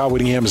reason Kyle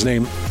Whittingham's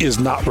name is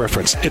not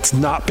referenced. It's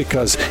not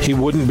because he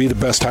wouldn't be the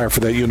best hire for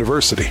that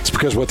university. It's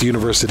because what the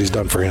university's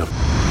done for him.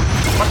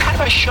 What kind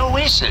of a show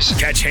is this?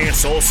 Catch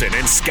Hans Olsen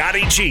and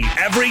Scotty G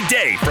every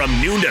day from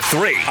noon to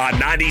 3 on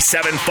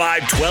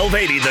 97.5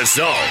 1280 The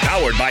Zone.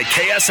 Powered by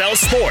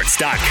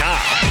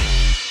KSLSports.com.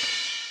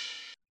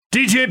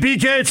 DJ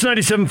PK, it's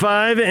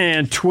 97.5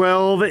 and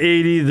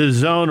 1280 The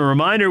Zone. A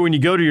reminder, when you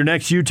go to your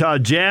next Utah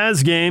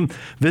Jazz game,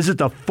 visit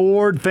the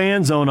Ford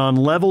Fan Zone on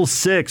Level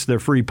 6. They're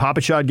free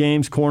Pop-A-Shot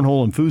games,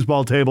 cornhole, and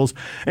foosball tables.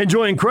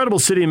 Enjoy incredible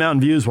city and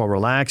mountain views while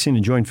relaxing,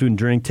 enjoying food and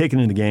drink, taking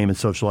in the game, and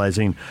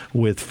socializing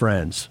with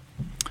friends.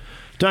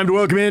 Time to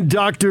welcome in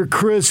Dr.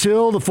 Chris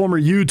Hill, the former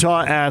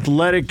Utah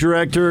athletic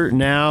director,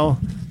 now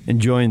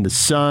enjoying the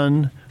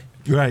sun.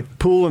 Right.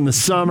 Pool in the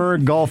summer,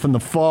 golf in the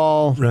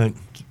fall. Right.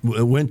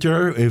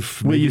 Winter,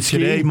 if maybe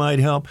today might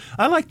help.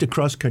 I like to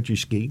cross-country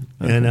ski,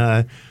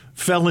 and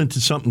fell into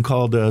something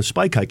called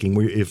spike hiking,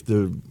 where if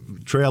the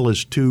trail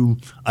is too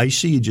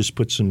icy, you just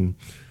put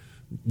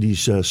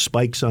these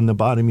spikes on the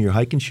bottom of your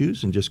hiking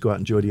shoes and just go out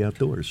and enjoy the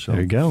outdoors. So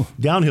there you go.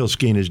 Downhill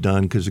skiing is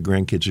done because the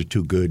grandkids are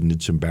too good and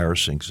it's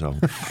embarrassing, so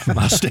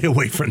I'll stay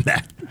away from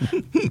that.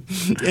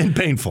 And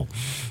painful.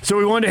 So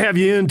we wanted to have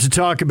you in to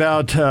talk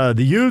about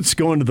the Utes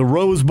going to the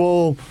Rose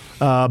Bowl,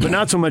 but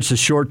not so much the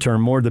short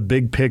term, more the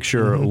big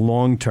picture,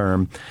 long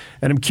term.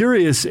 And I'm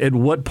curious at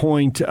what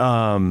point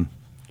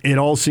it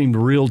all seemed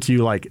real to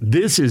you, like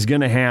this is going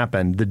to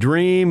happen. The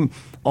dream,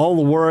 all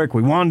the work,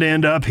 we wanted to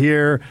end up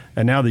here,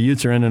 and now the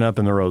Utes are ending up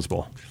in the Rose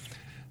Bowl.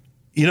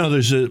 You know,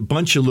 there's a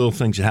bunch of little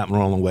things that happen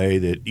along the way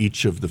that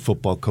each of the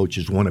football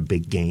coaches won a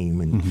big game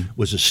and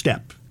was a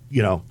step,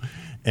 you know.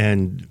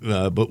 And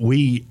but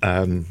we,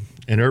 and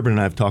Urban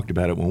and I have talked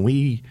about it, when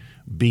we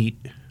beat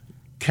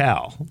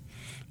Cal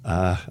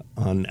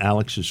on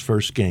Alex's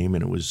first game,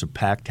 and it was a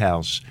packed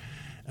house,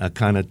 I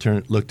kind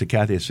of looked at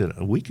Kathy and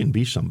said, we can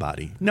be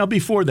somebody. Now,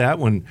 before that,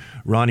 when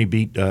Ronnie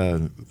beat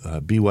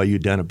BYU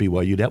down at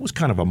BYU, that was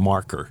kind of a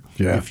marker,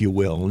 if you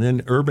will. And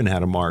then Urban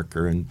had a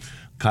marker, and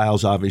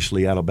Kyle's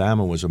obviously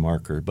Alabama was a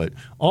marker. But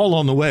all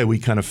on the way, we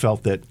kind of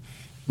felt that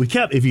we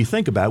kept, if you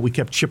think about it, we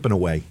kept chipping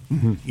away,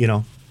 you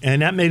know,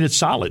 and that made it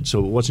solid. So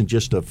it wasn't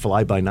just a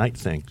fly-by-night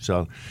thing.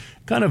 So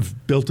kind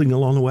of building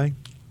along the way.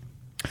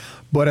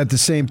 But at the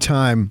same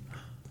time,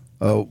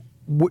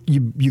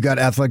 you got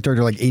athletic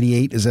director like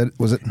 88?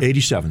 Was it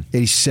 87?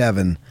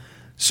 87.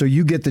 So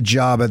you get the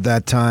job at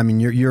that time,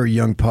 and you're a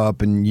young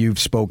pup, and you've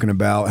spoken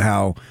about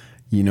how,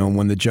 you know,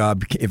 when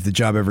if the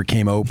job ever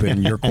came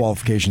open, your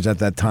qualifications at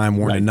that time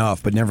weren't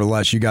enough, but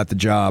nevertheless you got the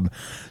job.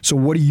 So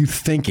what are you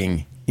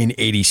thinking in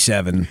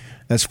 87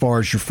 as far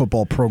as your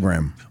football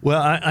program?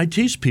 Well, I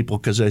tease people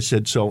because I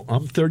said, so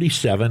I'm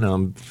 37.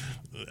 I'm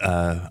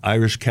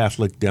Irish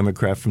Catholic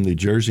Democrat from New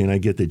Jersey, and I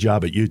get the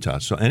job at Utah.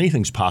 So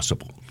anything's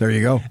possible. There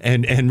you go.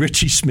 And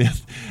Richie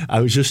Smith,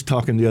 I was just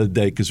talking the other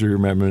day because we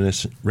were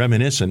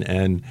reminiscing,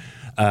 and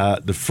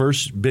the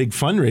first big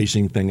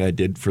fundraising thing I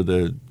did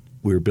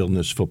we were building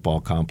this football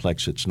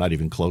complex. It's not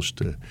even close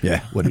to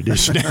what it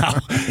is now.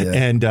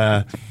 And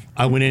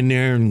I went in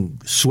there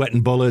and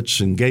sweating bullets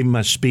and gave him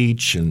my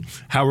speech and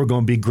how we're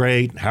going to be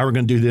great, how we're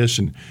going to do this.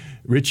 And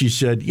Richie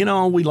said,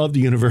 we love the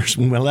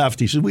university. When we left,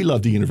 he said, we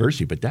love the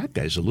university, but that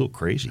guy's a little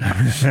crazy.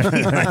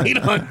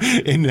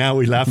 And now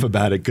we laugh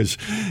about it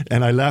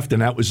and I left,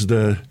 and that was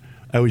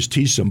I always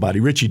tease somebody.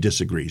 Richie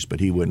disagrees,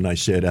 but he wouldn't. I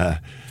said,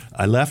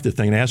 I left the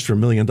thing and asked for $1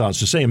 million. To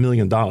say $1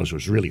 million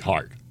was really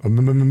hard. $1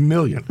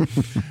 million.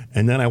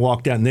 And then I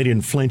walked out and they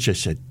didn't flinch. I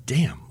said,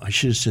 damn, I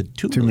should have said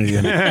 $2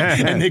 million.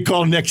 And they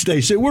called next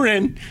day, said, we're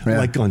in. I'm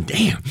like going,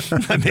 damn,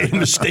 I made a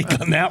mistake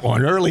on that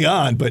one early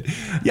on. But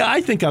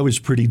I think I was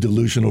pretty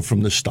delusional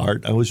from the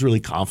start. I was really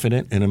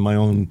confident and in my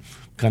own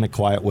kind of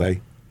quiet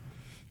way.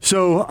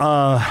 So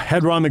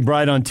had Ron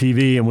McBride on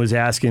TV and was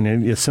asking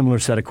a similar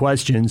set of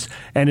questions.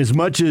 And as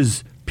much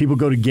as people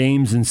go to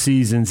games and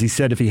seasons, he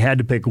said if he had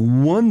to pick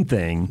one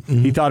thing,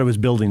 he thought it was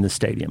building the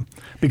stadium.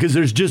 Because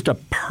there's just a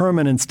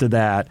permanence to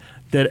that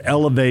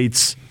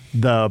elevates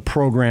the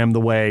program the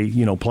way,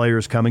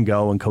 players come and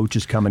go and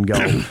coaches come and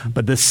go.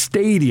 But the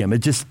stadium,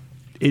 it just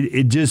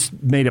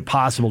made it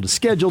possible to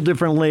schedule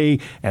differently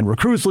and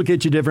recruits look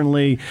at you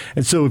differently.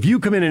 And so if you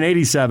come in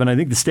 87, I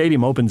think the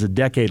stadium opens a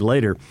decade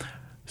later.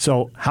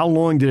 So how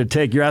long did it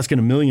take? You're asking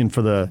 $1 million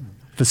for the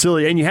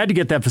facility, and you had to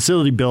get that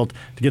facility built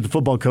to get the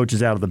football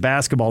coaches out of the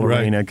basketball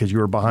arena because you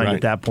were behind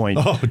at that point.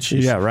 Oh,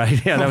 geez. Yeah,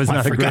 right. Yeah, that was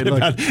not a great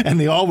look. And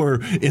they all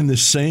were in the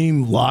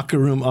same locker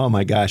room. Oh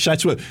my gosh,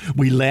 that's what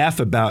we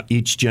laugh about.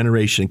 Each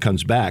generation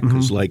comes back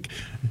because, like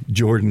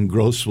Jordan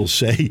Gross will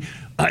say,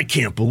 I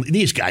can't believe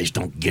these guys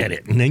don't get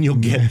it. And then you'll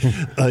get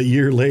a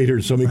year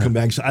later, somebody come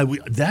back and say,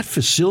 that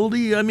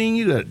facility, I mean,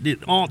 you got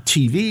all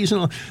TVs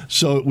and all.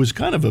 So it was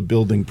kind of a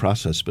building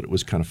process, but it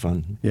was kind of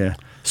fun. Yeah.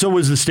 So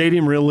was the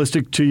stadium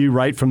realistic to you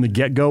right from the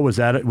get-go? Was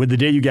that, with the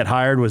day you get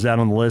hired, was that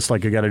on the list,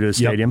 like you got to do a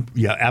stadium?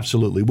 Yep. Yeah,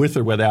 absolutely. With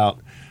or without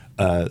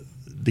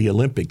the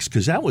Olympics,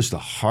 because that was the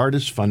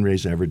hardest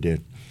fundraiser I ever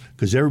did.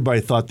 Because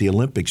everybody thought the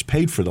Olympics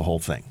paid for the whole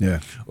thing.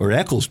 Yeah. Or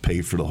Eccles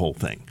paid for the whole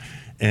thing.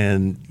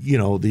 And,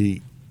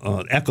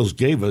 Eccles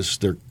gave us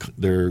their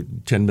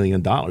 $10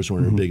 million, one of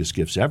their biggest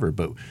gifts ever.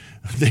 But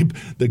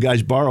the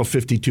guys borrow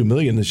 $52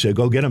 million. They said,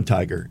 "Go get them,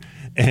 Tiger."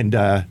 And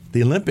the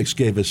Olympics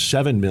gave us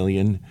 $7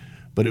 million,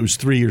 but it was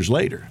 3 years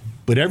later.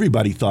 But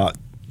everybody thought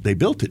they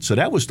built it, so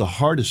that was the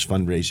hardest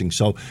fundraising.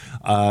 So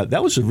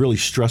that was a really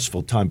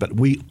stressful time. But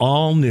we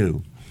all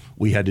knew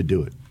we had to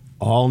do it.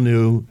 All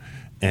knew,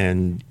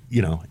 and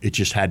it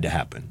just had to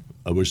happen.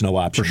 There was no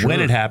option. Sure. When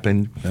it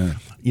happened,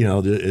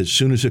 as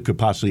soon as it could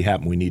possibly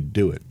happen, we need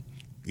to do it.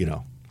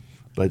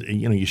 But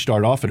you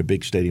start off at a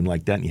big stadium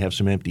like that and you have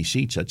some empty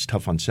seats. That's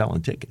tough on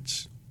selling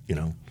tickets,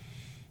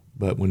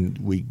 But when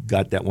we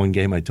got that one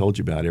game I told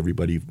you about,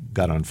 everybody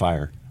got on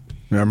fire.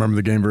 Yeah, I remember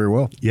the game very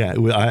well. Yeah,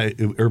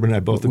 Urban and I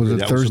both agreed.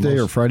 Was it Thursday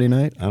or Friday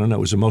night? I don't know. It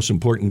was the most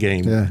important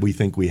game we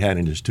think we had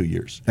in just 2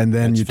 years. And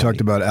then you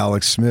talked about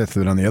Alex Smith,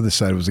 and on the other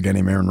side was a guy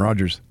named Aaron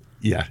Rodgers.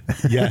 Yeah.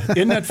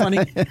 Isn't that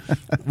funny?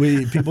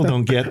 People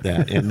don't get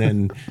that. And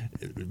then,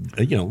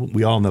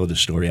 we all know the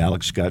story.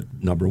 Alex got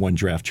number 1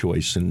 draft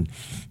choice, and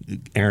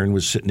Aaron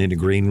was sitting in a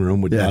green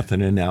room with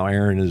nothing, and now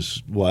Aaron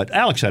is what?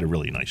 Alex had a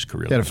really nice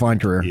career. He had a fine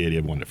career. He had a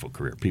wonderful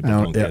career. People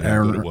don't get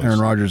how good it was. Aaron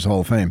Rodgers,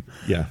 Hall of Fame.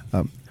 Yeah.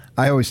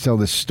 I always tell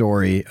this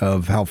story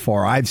of how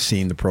far I've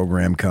seen the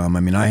program come. I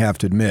mean, I have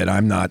to admit,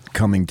 I'm not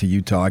coming to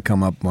Utah. I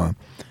come up,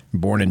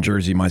 born in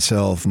Jersey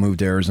myself, moved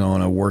to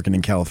Arizona, working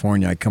in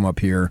California. I come up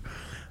here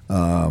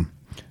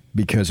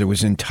because it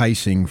was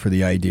enticing for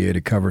the idea to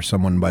cover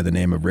someone by the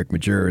name of Rick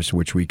Majerus,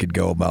 which we could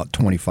go about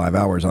 25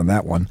 hours on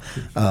that one.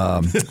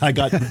 I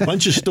got a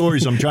bunch of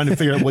stories. I'm trying to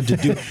figure out what to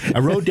do. I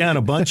wrote down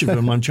a bunch of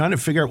them. I'm trying to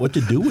figure out what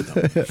to do with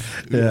them.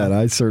 Yeah, and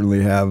I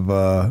certainly have,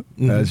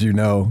 as you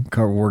know,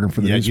 working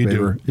for the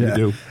newspaper. You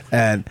do.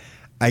 And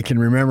I can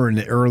remember in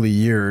the early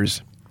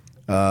years,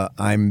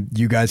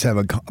 you guys have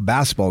a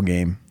basketball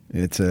game.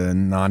 It's a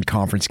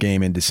non-conference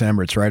game in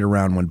December. It's right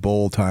around when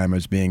bowl time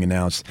is being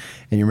announced.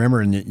 And you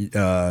remember,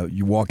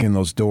 you walk in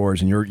those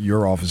doors, and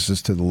your office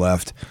is to the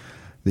left.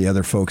 The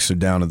other folks are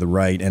down to the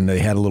right. And they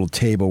had a little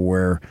table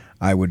where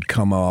I would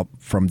come up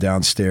from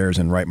downstairs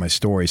and write my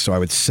story. So I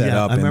would set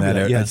up in that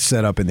area.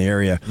 Set up in the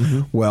area.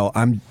 Mm-hmm. Well,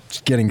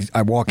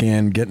 I walk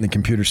in, getting the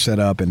computer set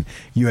up, and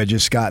you had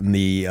just gotten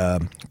the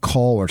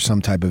call or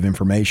some type of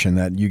information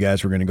that you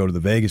guys were going to go to the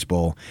Vegas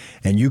Bowl,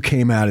 and you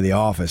came out of the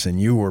office and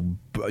you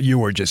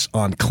were just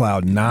on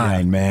cloud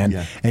nine, man.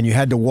 Yeah. And you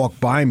had to walk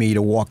by me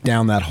to walk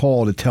down that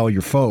hall to tell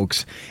your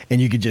folks, and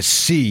you could just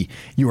see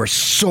you were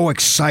so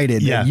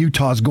excited that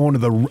Utah's going to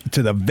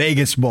the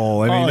Vegas Bowl.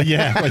 Well,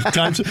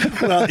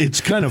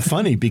 it's kind of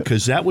funny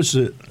because that was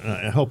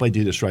I hope I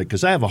do this right,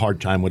 because I have a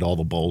hard time with all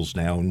the bowls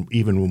now, and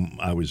even when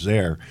I was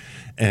there.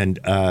 And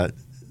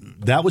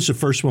that was the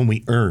first one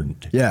we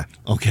earned. Yeah.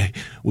 Okay.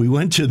 We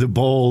went to the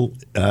bowl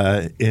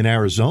in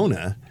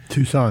Arizona.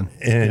 Tucson.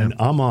 And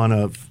I'm on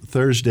a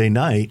Thursday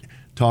night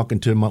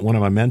talking to one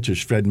of my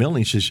mentors, Fred Milne.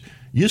 He says,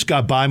 you just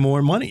got to buy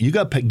more money. You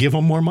got to give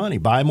them more money,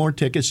 buy more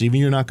tickets, even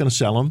if you're not going to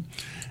sell them.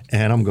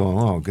 And I'm going,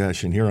 oh,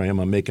 gosh, and here I am.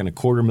 I'm making a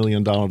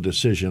 $250,000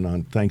 decision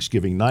on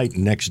Thanksgiving night.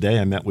 And next day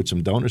I met with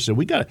some donors, said,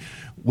 we got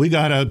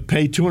to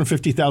pay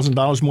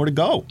 $250,000 more to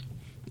go.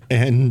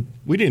 And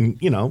we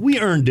didn't, we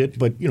earned it,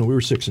 but, we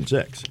were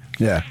 6-6.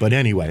 Yeah. But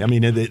anyway, I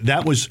mean,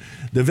 that was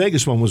the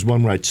Vegas one was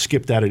one where I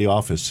skipped out of the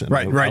office. And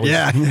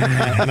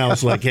and I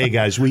was like, hey,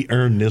 guys, we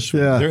earned this.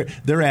 Yeah.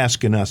 They're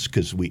asking us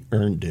because we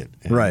earned it.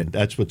 And right.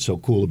 That's what's so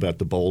cool about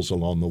the bowls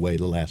along the way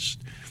the last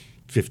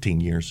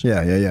 15 years.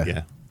 Yeah.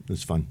 Yeah,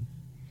 it's fun.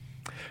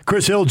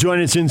 Chris Hill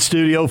joined us in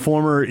studio,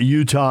 former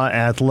Utah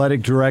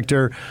athletic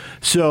director.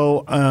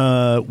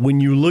 So when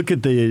you look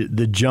at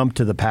the jump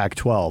to the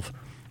Pac-12,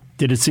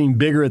 did it seem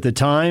bigger at the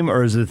time,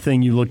 or is it a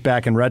thing you look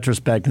back in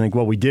retrospect and think,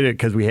 well, we did it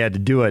because we had to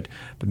do it?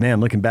 But,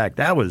 man, looking back,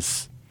 that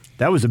was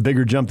a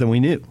bigger jump than we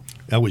knew.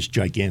 That was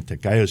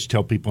gigantic. I always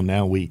tell people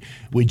now we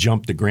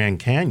jumped the Grand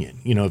Canyon.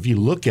 If you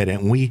look at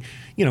it, and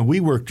we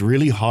worked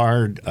really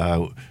hard.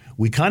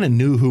 We kind of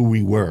knew who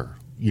we were.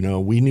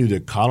 We knew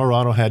that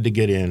Colorado had to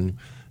get in,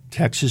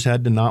 Texas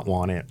had to not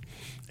want it,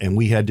 and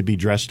we had to be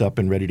dressed up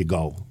and ready to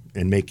go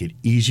and make it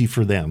easy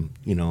for them,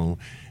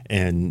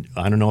 And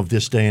I don't know if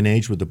this day and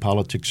age with the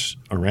politics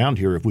around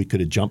here, if we could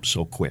have jumped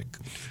so quick.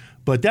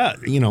 But that,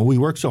 we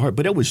worked so hard.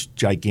 But it was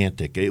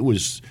gigantic. It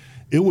was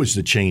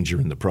the changer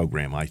in the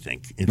program, I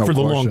think, and for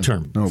the long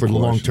term. For the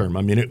long term,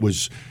 I mean, it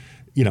was,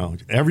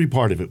 every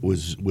part of it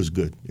was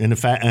good. And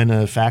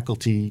the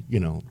faculty,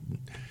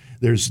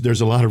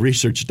 there's a lot of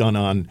research done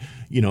on,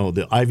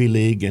 the Ivy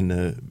League and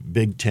the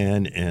Big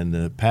Ten and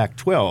the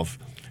Pac-12.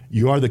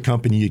 You are the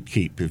company you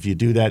keep. If you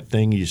do that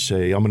thing, you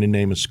say, I'm going to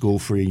name a school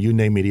for you. You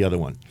name me the other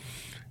one.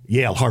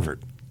 Yale,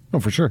 Harvard. Oh,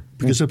 for sure.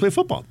 Because they play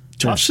football.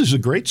 Tufts is a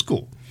great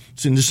school.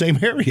 It's in the same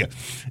area.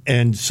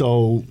 And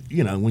so,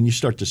 when you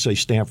start to say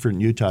Stanford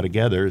and Utah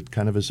together, it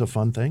kind of is a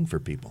fun thing for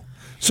people.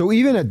 So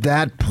even at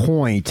that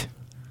point,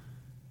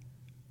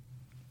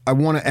 I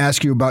want to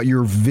ask you about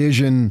your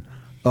vision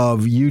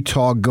of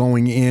Utah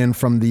going in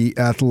from the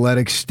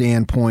athletic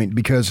standpoint,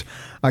 because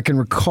I can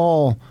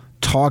recall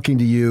talking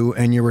to you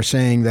and you were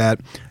saying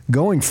that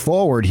going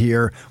forward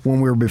here,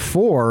 when we were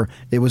before,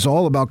 it was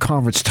all about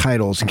conference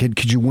titles and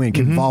could you win,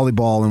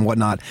 volleyball and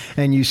whatnot.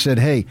 And you said,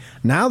 hey,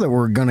 now that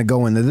we're going to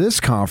go into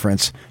this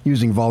conference,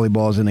 using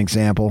volleyball as an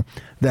example,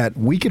 that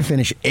we could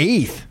finish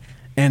 8th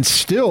and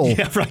still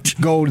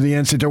go to the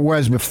NCAA.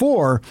 Whereas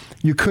before,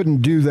 you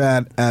couldn't do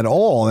that at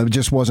all. It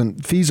just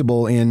wasn't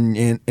feasible in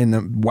the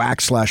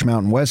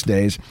WAC/Mountain West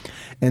days.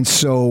 And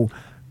so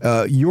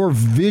your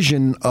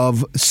vision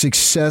of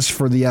success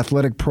for the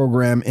athletic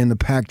program in the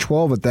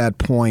Pac-12 at that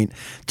point,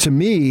 to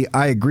me,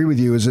 I agree with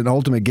you, is an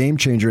ultimate game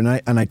changer.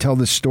 And I tell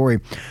this story.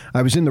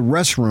 I was in the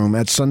restroom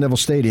at Sun Devil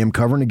Stadium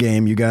covering a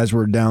game. You guys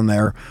were down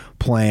there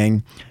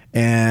playing,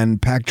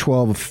 and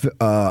Pac-12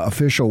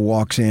 official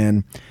walks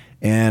in,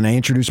 and I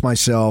introduce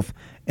myself,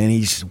 and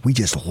we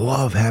just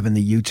love having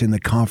the Utes in the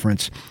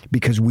conference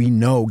because we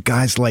know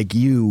guys like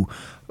you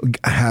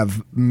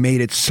have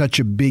made it such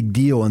a big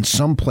deal in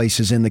some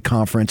places in the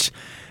conference.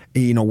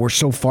 We're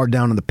so far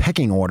down in the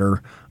pecking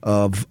order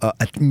of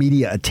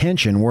media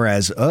attention,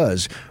 whereas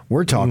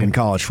we're talking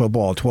college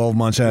football 12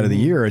 months out of the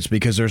year. It's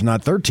because there's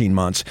not 13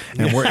 months,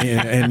 and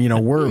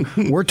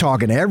we're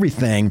talking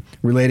everything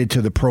related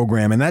to the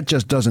program, and that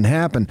just doesn't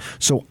happen.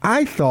 So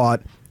I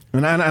thought,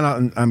 and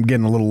I'm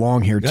getting a little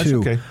long here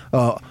too. That's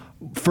okay.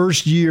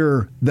 First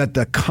year that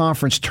the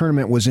conference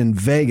tournament was in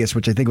Vegas,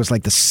 which I think was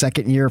like the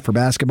second year for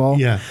basketball.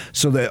 Yeah.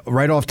 So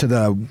right off to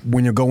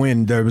when you go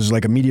in, there was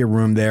like a media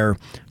room there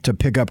to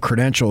pick up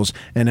credentials.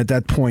 And at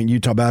that point,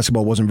 Utah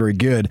basketball wasn't very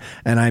good.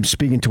 And I'm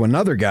speaking to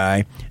another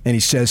guy, and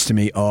he says to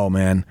me, oh,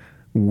 man,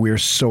 we're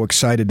so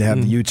excited to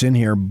have the Utes in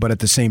here, but at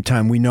the same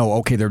time, we know,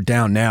 okay, they're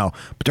down now,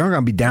 but they're not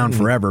going to be down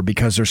forever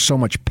because there's so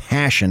much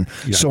passion.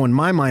 Yeah. So in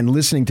my mind,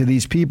 listening to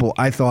these people,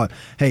 I thought,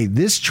 hey,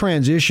 this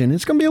transition,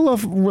 it's going to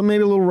be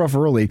maybe a little rough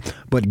early,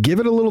 but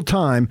give it a little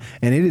time,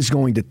 and it is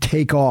going to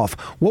take off.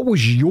 What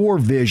was your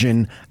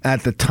vision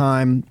at the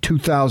time,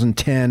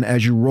 2010,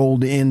 as you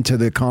rolled into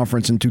the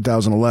conference in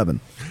 2011?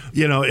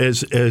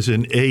 As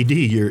an AD,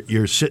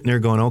 you're sitting there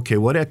going, okay,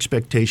 what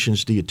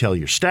expectations do you tell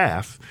your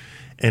staff?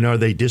 And are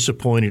they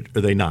disappointed or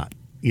are they not?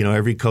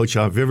 Every coach,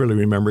 I vividly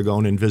remember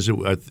going and visit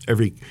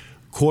every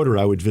quarter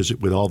I would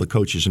visit with all the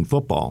coaches in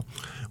football.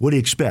 What do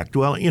you expect?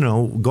 Well,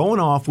 going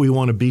off, we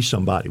want to be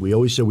somebody. We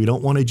always say we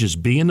don't want to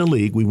just be in the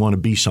league. We want to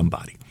be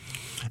somebody.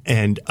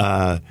 And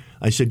I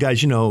said,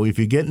 guys, if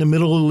you get in the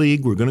middle of the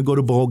league, we're going to go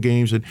to bowl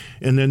games, and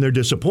then they're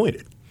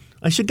disappointed.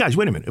 I said, guys,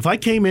 wait a minute. If I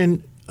came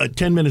in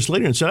 10 minutes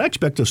later and said, I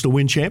expect us to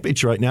win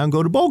championships right now and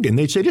go to bowl game,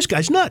 they'd say, this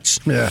guy's nuts.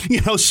 Yeah.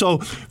 So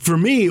for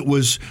me, it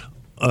was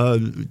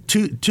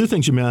two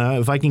things.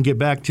 If I can get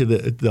back to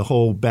the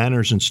whole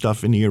banners and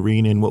stuff in the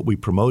arena and what we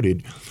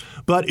promoted,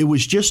 but it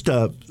was just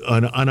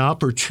an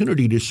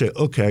opportunity to say,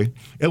 okay,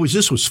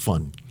 this was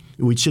fun.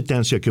 We'd sit down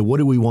and say, okay, what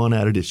do we want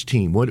out of this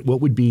team? What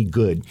would be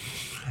good?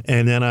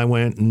 And then I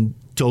went and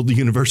told the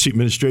university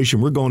administration,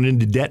 we're going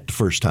into debt the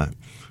first time.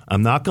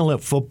 I'm not going to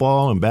let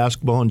football and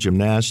basketball and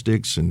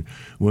gymnastics and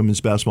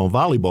women's basketball and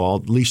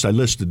volleyball, at least I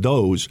listed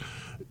those,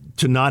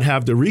 to not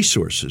have the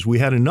resources. We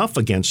had enough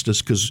against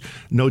us because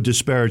no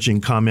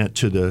disparaging comment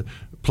to the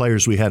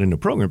players we had in the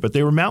program, but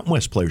they were Mountain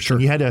West players. Sure.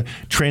 And you had to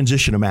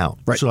transition them out.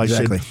 Right, so I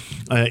exactly.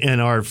 said, and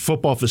our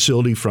football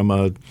facility from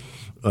a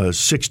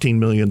 $16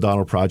 million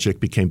project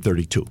became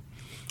 32.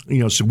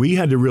 So we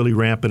had to really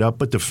ramp it up,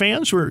 but the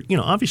fans were,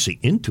 obviously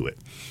into it,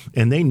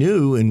 and they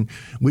knew. And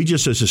we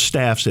just, as a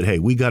staff, said, "Hey,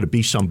 we got to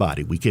be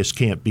somebody. We just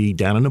can't be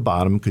down in the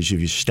bottom because if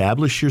you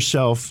establish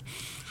yourself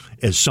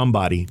as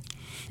somebody,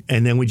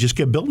 and then we just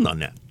kept building on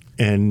that."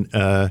 And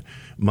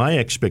my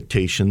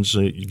expectations,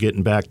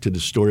 getting back to the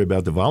story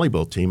about the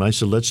volleyball team, I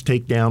said, let's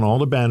take down all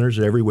the banners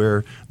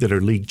everywhere that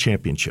are league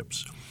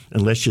championships.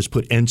 And let's just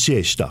put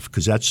NCAA stuff,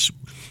 because that's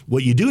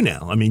what you do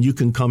now. I mean, you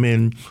can come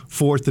in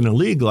fourth in a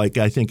league like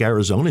I think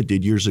Arizona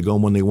did years ago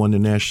when they won the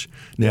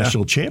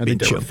national championship. I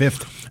think they were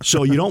fifth.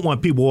 So you don't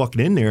want people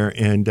walking in there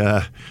and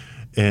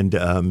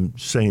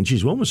saying,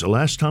 geez, when was the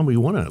last time we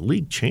won a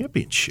league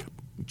championship?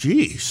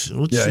 Geez,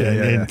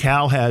 and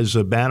Cal has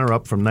a banner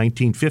up from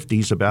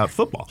 1950s about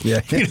football.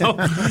 Yeah,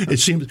 it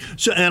seems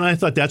so. And I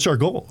thought that's our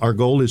goal. Our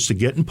goal is to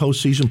get in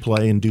postseason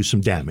play and do some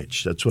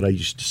damage. That's what I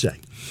used to say.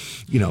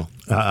 The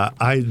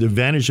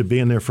advantage of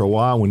being there for a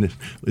while when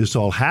this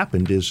all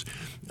happened is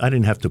I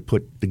didn't have to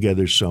put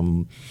together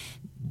some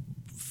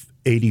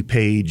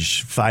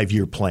 80-page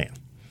 5-year plan.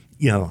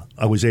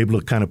 I was able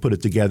to kind of put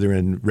it together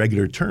in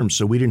regular terms,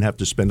 so we didn't have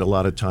to spend a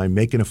lot of time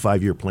making a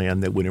 5-year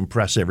plan that would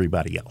impress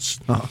everybody else.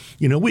 Uh-huh.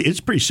 It's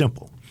pretty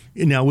simple.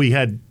 Now we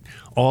had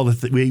all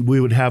we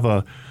would have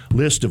a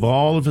list of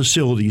all the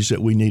facilities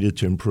that we needed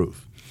to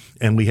improve,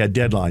 and we had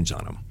deadlines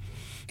on them.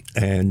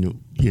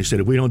 And you said,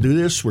 if we don't do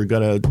this, we're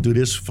going to do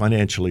this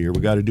financially, or we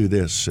got to do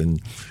this.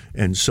 And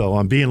so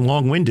I'm being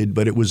long-winded,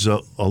 but it was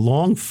a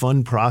long,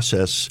 fun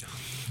process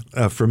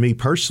for me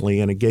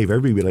personally, and it gave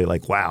everybody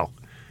like, wow.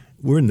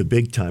 We're in the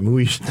big time. The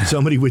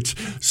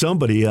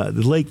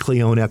late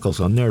Cleone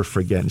Eccles, I'll never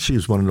forget. And she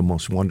was one of the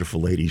most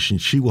wonderful ladies.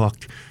 And she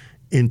walked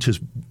into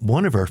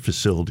one of our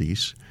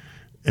facilities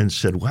and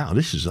said, "Wow,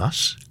 this is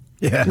us."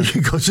 Yeah, she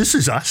goes, "This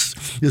is us."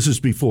 This is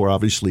before,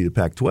 obviously, the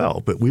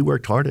Pac-12, but we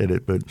worked hard at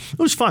it. But it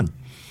was fun.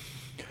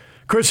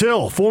 Chris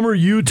Hill, former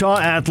Utah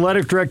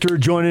athletic director,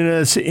 joining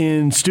us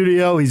in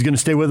studio. He's going to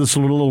stay with us a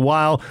little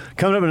while.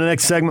 Coming up in the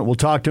next segment, we'll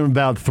talk to him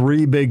about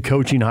 3 big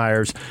coaching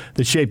hires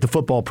that shaped the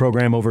football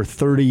program over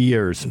 30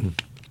 years.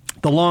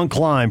 The long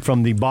climb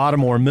from the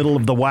bottom or middle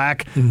of the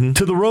WAC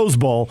to the Rose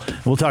Bowl.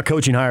 And we'll talk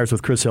coaching hires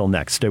with Chris Hill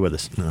next. Stay with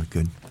us.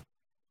 Good.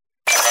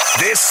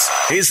 This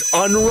is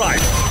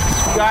Unrivaled.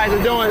 You guys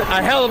are doing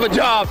a hell of a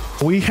job.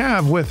 We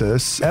have with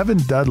us Evan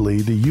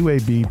Dudley, the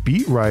UAB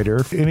beat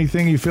writer.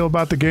 Anything you feel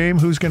about the game?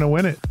 Who's going to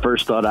win it?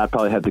 First thought, I'd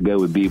probably have to go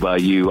with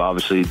BYU.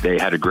 Obviously, they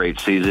had a great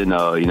season.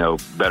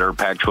 Better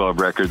Pac-12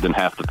 record than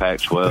half the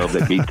Pac-12.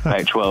 They beat the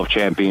Pac-12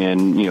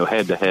 champion,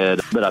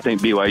 head-to-head. But I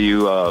think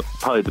BYU,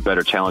 probably the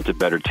better talented,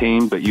 better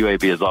team. But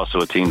UAB is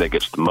also a team that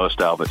gets the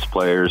most out of its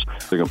players.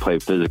 They're going to play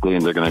physically,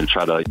 and they're going to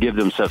try to give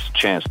themselves a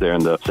chance there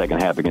in the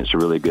second half against a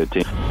really good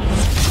team.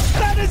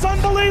 That is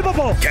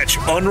unbelievable. Catch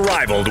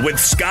Unrivaled with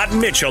Scott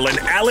Mitchell and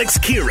Alex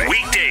Keery.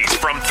 Weekdays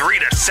from 3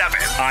 to 7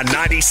 on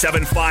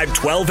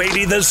 97.5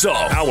 1280 The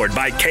Zone. Powered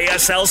by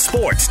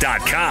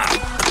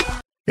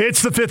KSLSports.com.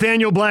 It's the 5th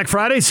annual Black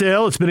Friday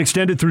sale. It's been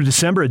extended through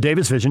December at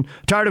Davis Vision.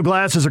 Tired of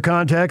glasses or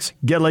contacts?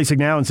 Get LASIK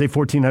now and save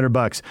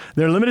 $1,400.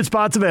 There are limited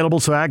spots available,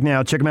 so act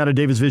now. Check them out at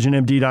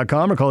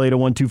davisvisionmd.com or call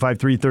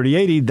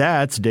 801-253-3080.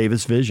 That's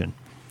Davis Vision.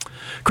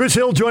 Chris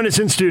Hill joined us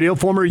in studio,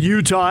 former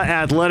Utah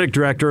athletic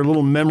director, a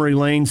little memory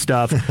lane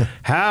stuff.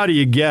 How do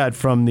you get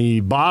from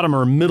the bottom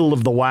or middle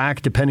of the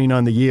WAC, depending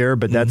on the year,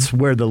 but that's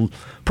where the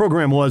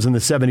program was in the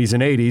 70s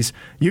and 80s.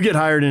 You get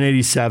hired in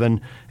 87,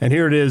 and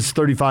here it is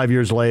 35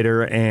 years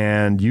later,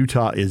 and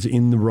Utah is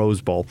in the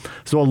Rose Bowl.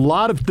 So a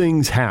lot of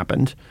things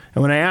happened.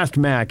 And when I asked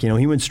Mac,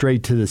 he went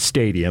straight to the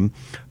stadium.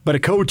 But a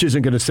coach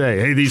isn't going to say,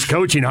 hey, these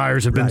coaching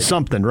hires have been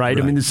something, right?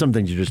 I mean, there's some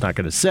things you're just not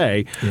going to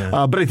say.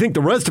 Yeah. But I think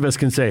the rest of us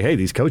can say, hey,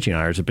 these coaching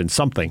hires have been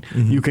something.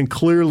 You can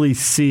clearly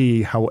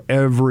see how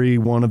every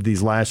one of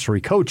these last 3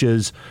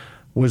 coaches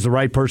was the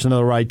right person at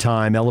the right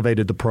time,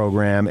 elevated the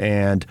program,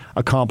 and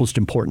accomplished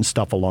important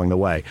stuff along the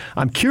way.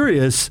 I'm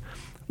curious,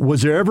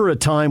 was there ever a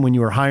time when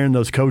you were hiring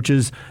those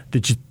coaches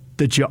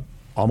that you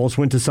almost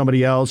went to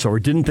somebody else or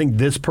didn't think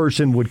this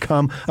person would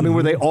come? I mean,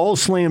 were they all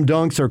slam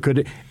dunks, or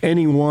could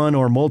any one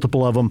or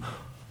multiple of them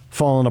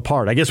fallen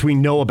apart? I guess we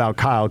know about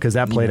Kyle because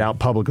that played out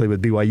publicly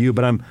with BYU,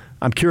 but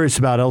I'm curious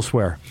about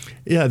elsewhere.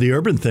 Yeah, the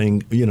Urban thing,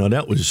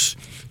 that was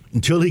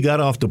until he got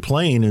off the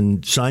plane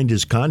and signed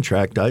his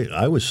contract,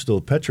 I was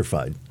still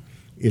petrified.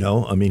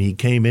 I mean, he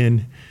came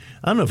in.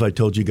 I don't know if I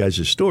told you guys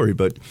this story,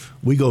 but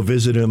we go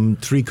visit him,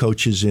 3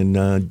 coaches in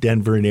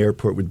Denver in the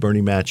airport with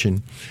Bernie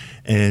Matchin.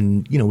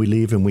 And, we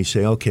leave and we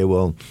say, okay,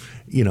 well,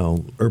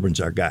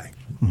 Urban's our guy,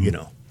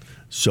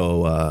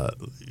 So,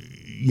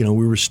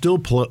 we were still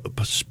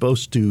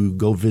supposed to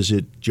go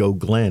visit Joe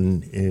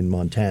Glenn in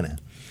Montana.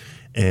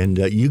 And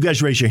you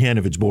guys raise your hand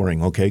if it's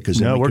boring, okay? Because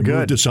then we can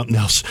move to something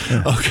else.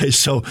 Yeah. Okay,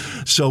 so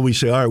we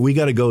say, all right, we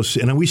got to go.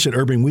 And we said,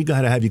 Urban, we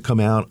got to have you come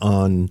out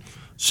on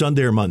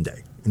Sunday or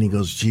Monday. And he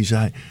goes, geez,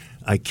 I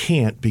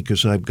can't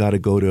because I've got to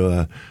go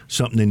to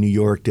something in New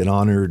York that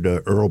honored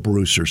Earl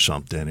Bruce or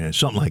something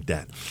like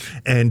that.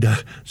 And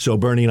so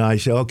Bernie and I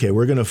say, okay,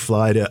 we're going to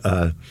fly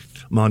to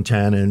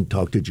Montana and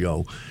talk to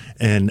Joe.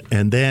 And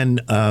then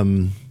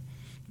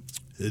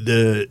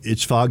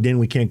it's fogged in,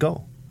 we can't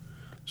go.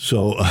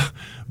 So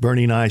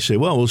Bernie and I say,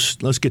 well,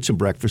 let's get some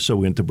breakfast. So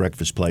we went to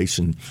breakfast place,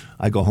 and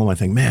I go home. I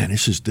think, man,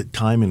 this is the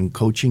time in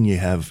coaching. You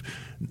have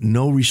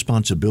no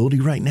responsibility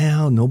right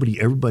now.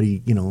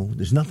 Everybody,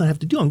 there's nothing I have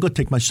to do. I'm going to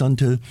take my son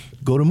to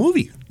go to a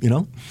movie,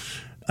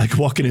 I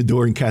walk in the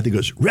door, and Kathy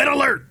goes, red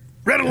alert.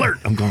 Red alert.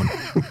 I'm going,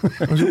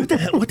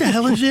 what the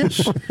hell is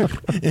this?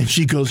 And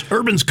she goes,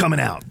 Urban's coming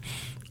out.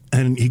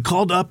 And he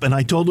called up, and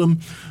I told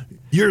him,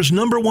 you're his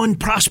number one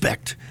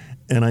prospect.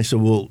 And I said,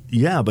 well,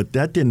 yeah, but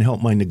that didn't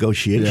help my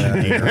negotiation.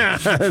 Yeah.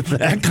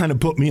 That kind of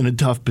put me in a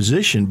tough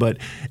position. But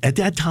at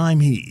that time,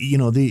 he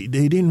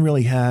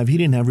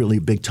didn't have really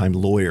a big-time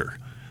lawyer.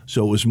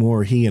 So it was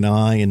more he and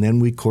I. And then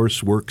we, of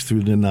course, worked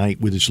through the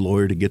night with his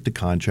lawyer to get the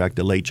contract.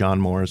 The late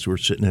John Morris, we're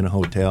sitting in a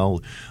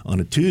hotel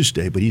on a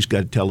Tuesday, but he's got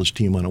to tell his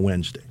team on a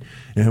Wednesday.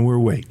 And we're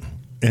waiting,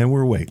 and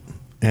we're waiting,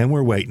 and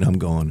we're waiting. I'm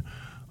going,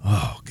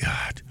 oh,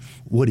 God,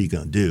 what are you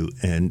going to do?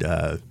 And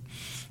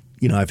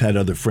I've had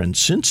other friends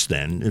since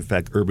then. In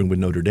fact, Urban with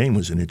Notre Dame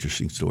was an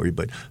interesting story.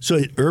 But so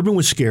Urban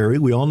was scary.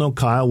 We all know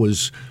Kyle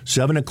was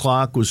 7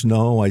 o'clock was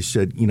no. I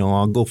said,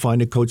 I'll go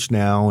find a coach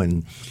now.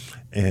 And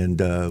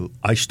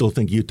I still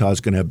think Utah's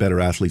going to have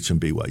better athletes than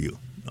BYU.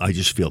 I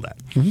just feel that.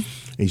 Mm-hmm.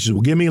 And he says,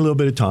 well, give me a little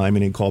bit of time.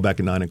 And then call back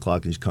at 9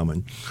 o'clock and he's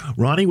coming.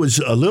 Ronnie was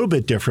a little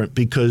bit different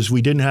because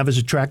we didn't have as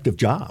attractive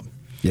job.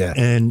 Yeah.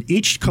 And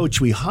each coach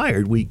we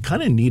hired, we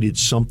kind of needed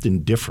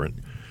something different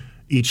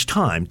each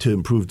time to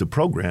improve the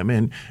program.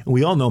 And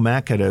we all know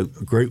Mac had a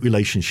great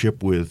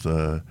relationship with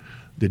the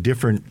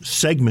different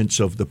segments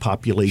of the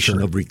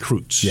population of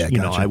recruits. Yeah,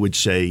 gotcha. I would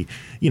say,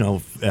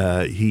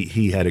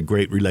 he had a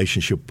great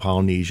relationship with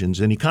Polynesians,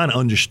 and he kind of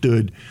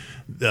understood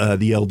the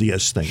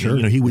LDS thing.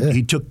 Sure.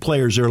 He took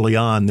players early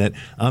on that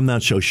I'm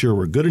not so sure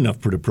were good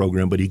enough for the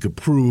program, but he could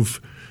prove.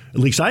 At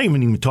least I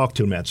haven't even talked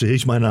to him that, so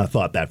he might not have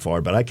thought that far.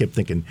 But I kept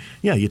thinking,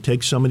 yeah, you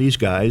take some of these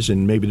guys,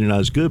 and maybe they're not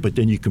as good, but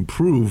then you can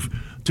prove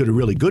to the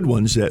really good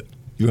ones that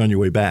you're on your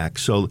way back.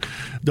 So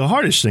the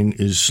hardest thing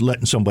is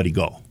letting somebody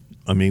go.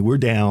 I mean, we're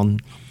down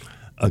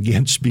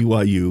against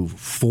BYU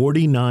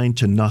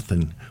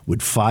 49-0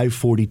 with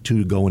 5:42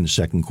 to go in the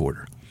second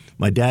quarter.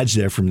 My dad's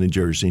there from New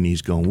Jersey, and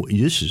he's going,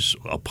 this is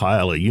a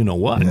pile of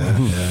you-know-what.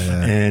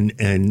 Yeah.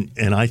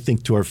 And I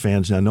think to our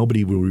fans now,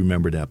 nobody will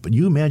remember that. But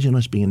you imagine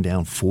us being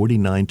down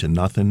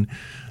 49-0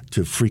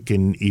 to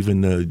freaking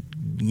even the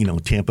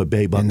Tampa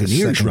Bay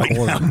Buccaneers right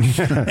now.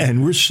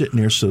 And we're sitting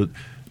there, so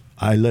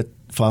I let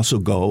Fossil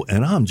go,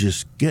 and I'm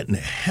just getting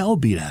the hell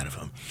beat out of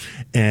him.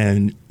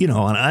 And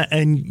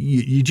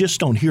you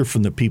just don't hear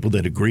from the people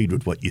that agreed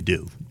with what you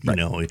do. Right.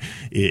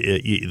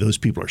 Those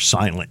people are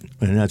silent,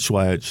 and that's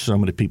why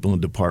some of the people in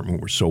the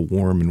department were so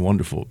warm and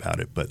wonderful about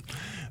it. But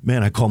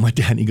man, I called my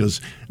dad, and he goes,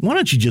 "Why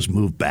don't you just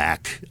move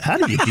back? How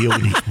do you deal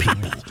with these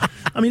people?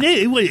 I mean,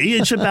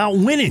 it's about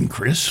winning,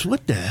 Chris.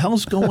 What the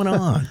hell's going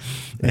on?"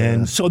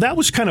 And so that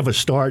was kind of a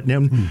start.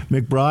 And then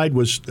McBride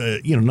was,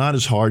 not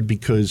as hard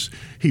because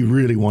he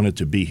really wanted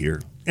to be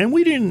here. And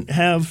we didn't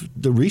have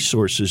the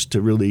resources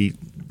to really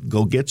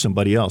go get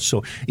somebody else.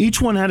 So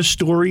each one had a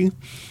story.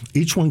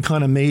 Each one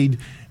kind of made,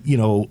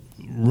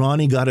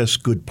 Ronnie got us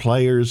good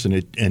players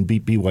and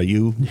beat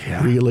BYU.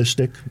 Yeah.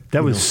 Realistic.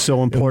 That was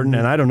so important,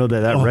 and I don't know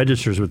that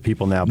registers with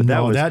people now. But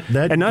that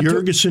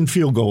Jurgensen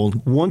field goal.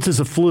 Once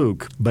is a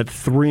fluke, but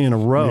 3 in a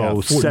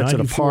row sets it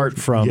apart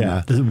from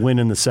the win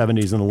in the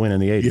 70s and the win in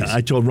the 80s. Yeah,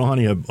 I told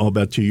Ronnie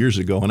about 2 years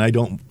ago, and I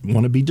don't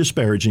want to be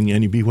disparaging to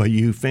any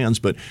BYU fans,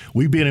 but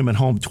we beat him at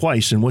home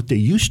twice, and what they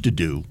used to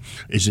do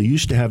is they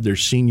used to have their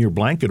senior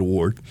blanket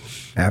award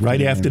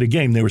after the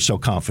game. They were so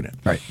confident.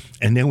 Right.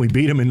 And then we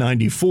beat them in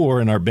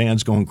 94, and our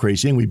band's going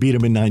crazy, and we beat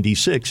them in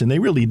 96, and they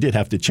really did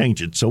have to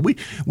change it. So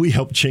we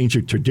helped change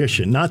a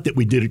tradition. Not that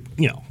we did it,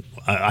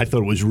 I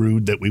thought it was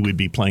rude that we would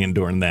be playing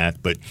during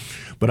that, but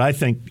I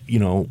think,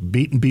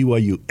 beating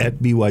BYU at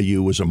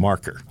BYU was a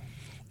marker,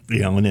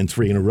 and then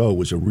 3 in a row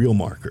was a real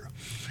marker.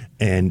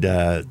 And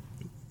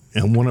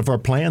one of our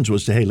plans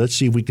was to, hey, let's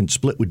see if we can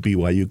split with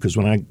BYU, because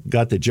when I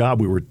got the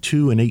job, we were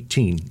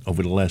 2-18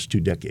 over the last 2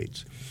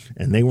 decades,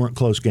 and they weren't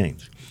close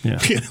games. Yeah.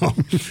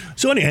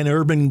 So anyway, and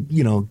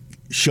Urban,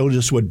 showed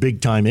us what big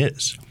time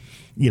is,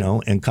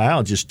 and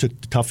Kyle just took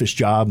the toughest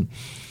job.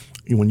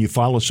 When you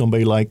follow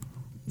somebody like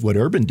what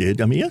Urban did,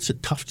 I mean, that's a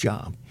tough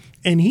job.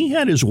 And he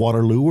had his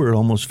Waterloo where it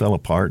almost fell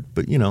apart,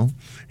 but,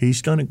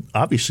 he's done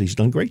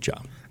a great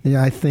job.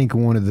 Yeah, I think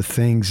one of the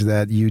things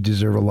that you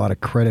deserve a lot of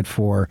credit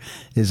for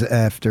is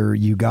after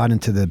you got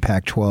into the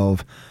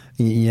Pac-12,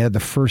 He had the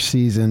first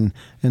season,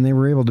 and they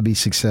were able to be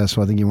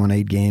successful. I think he won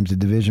 8 games. The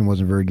division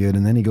wasn't very good,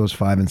 and then he goes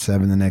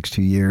 5-7 the next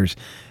 2 years.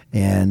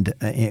 And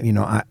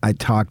I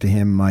talked to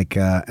him like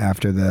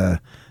after the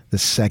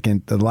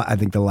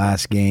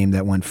last game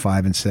that went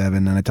 5-7,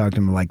 and I talked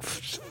to him like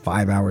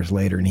 5 hours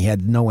later, and he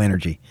had no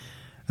energy.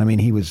 I mean,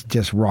 he was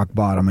just rock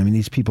bottom. I mean,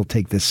 these people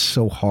take this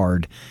so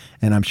hard,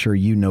 and I'm sure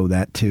you know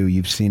that too.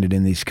 You've seen it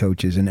in these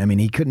coaches. And I mean,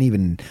 he couldn't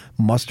even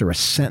muster a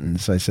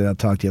sentence. I said, I'll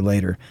talk to you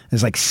later.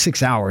 It's like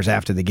 6 hours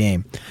after the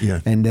game.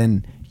 Yeah. And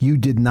then you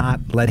did not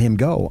let him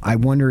go. I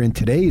wonder in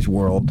today's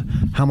world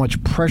how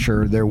much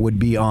pressure there would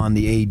be on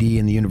the AD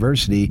and the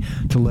university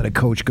to let a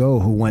coach go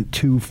who went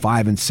 2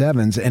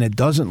 5-7s, and it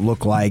doesn't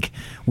look like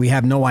we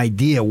have no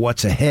idea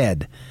what's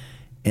ahead.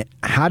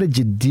 How did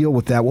you deal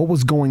with that? What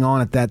was going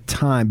on at that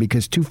time?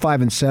 Because 2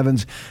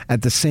 5-7s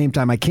at the same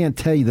time, I can't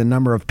tell you the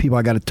number of people.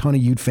 I got a ton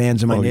of Ute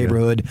fans in my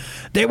neighborhood. Yeah.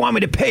 They want me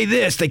to pay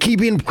this. They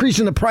keep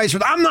increasing the price.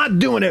 I'm not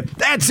doing it.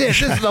 That's it.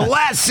 This is the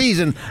last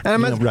season. And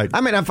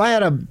I mean, if I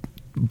had a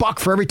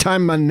buck for every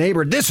time my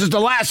neighbor, this is the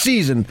last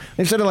season,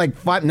 instead of like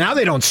 5. Now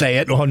they don't say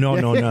it. Oh no.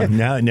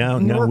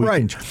 Now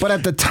right. But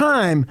at the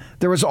time,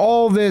 there was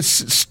all this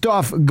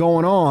stuff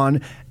going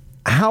on.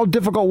 How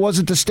difficult was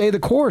it to stay the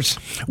course?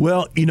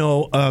 Well,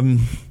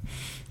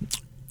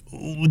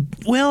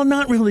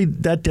 not really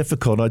that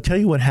difficult. I'll tell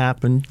you what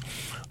happened.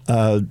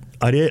 I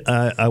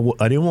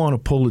didn't want to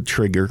pull the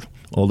trigger,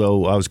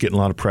 although I was getting a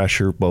lot of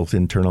pressure both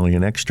internally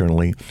and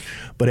externally.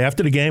 But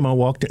after the game, I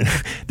walked in.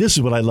 This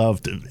is what I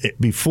loved.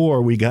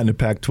 Before we got into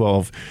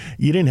Pac-12,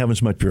 you didn't have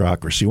as much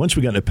bureaucracy. Once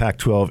we got into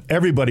Pac-12,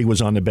 everybody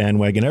was on the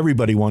bandwagon.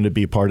 Everybody wanted to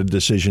be a part of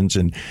decisions.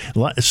 And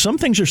some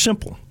things are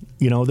simple.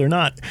 They're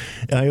not.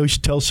 I always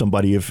tell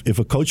somebody, if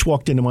a coach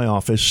walked into my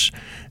office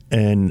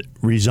and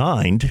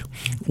resigned,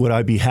 would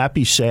I be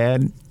happy,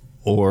 sad,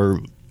 or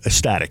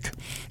ecstatic?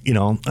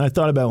 I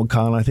thought about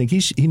Kyle. I think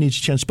he needs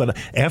a chance. But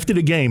after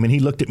the game, and he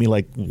looked at me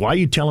like, "Why are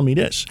you telling me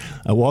this?"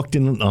 I walked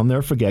in. I'll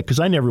never forget, because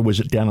I never was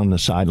down on the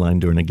sideline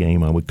during a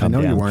game. I would come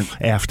down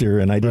after,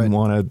 and I didn't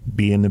want to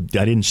be in I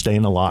didn't stay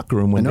in the locker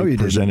room when they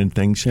presented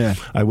things. Yeah.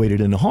 I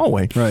waited in the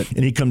hallway. Right.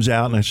 And he comes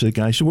out, and I said,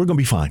 "We're going to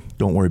be fine.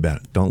 Don't worry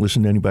about it. Don't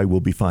listen to anybody. We'll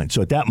be fine."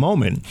 So at that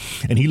moment,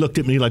 and he looked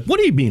at me like, "What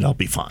do you mean I'll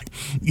be fine?"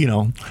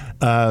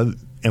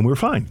 And we're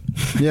fine.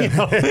 Yeah.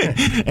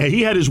 And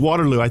he had his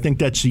Waterloo. I think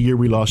that's the year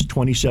we lost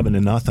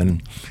 27-0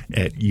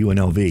 at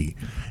UNLV.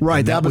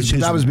 Right. That was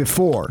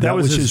before. That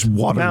was his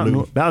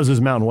Waterloo. That was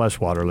his Mountain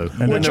West Waterloo.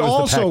 And which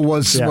also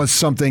was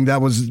something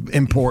that was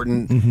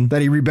important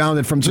that he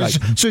rebounded from. So,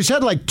 so he's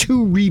had like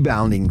 2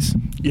 reboundings.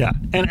 Yeah.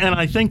 And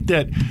I think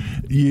that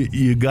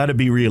you got to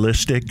be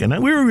realistic. And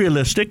we were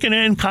realistic.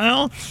 And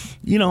Kyle,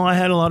 I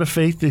had a lot of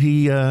faith that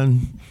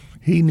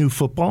he knew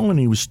football, and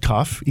he was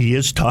tough. He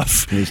is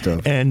tough. He's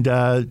tough. And,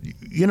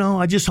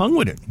 I just hung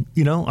with it.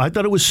 I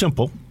thought it was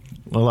simple.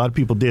 A lot of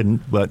people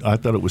didn't, but I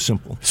thought it was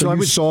simple. So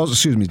you saw,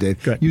 excuse me, Dave,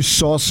 you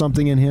saw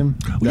something in him?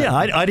 Yeah,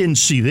 I didn't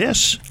see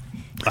this.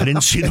 I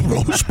didn't see the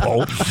Rose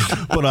Bowl,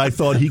 but I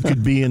thought he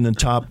could be in the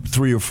top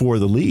 3 or 4 of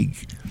the league.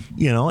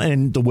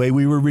 And the way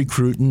we were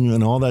recruiting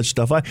and all that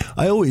stuff.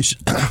 I always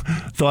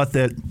thought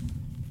that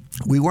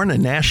we weren't a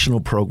national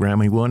program.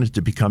 We wanted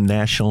to become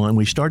national, and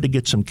we started to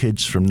get some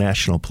kids from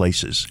national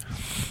places,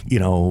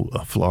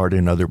 Florida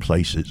and other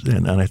places.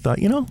 And I thought,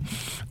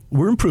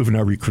 we're improving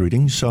our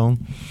recruiting. So,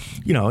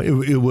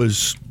 it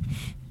was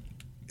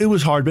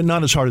hard, but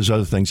not as hard as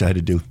other things I had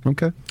to do.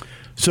 Okay.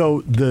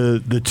 So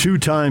the 2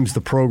 times the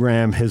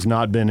program has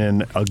not been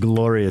in a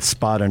glorious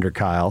spot under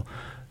Kyle.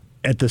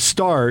 At the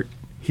start,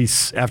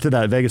 after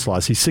that Vegas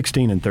loss, he's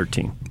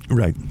 16-13.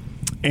 Right.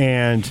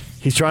 And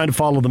he's trying to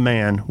follow the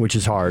man, which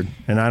is hard.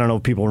 And I don't know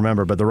if people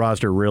remember, but the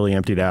roster really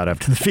emptied out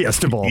after the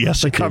Fiesta Bowl.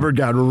 Yes, the cupboard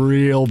got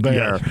real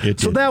bare. Yeah,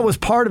 so that was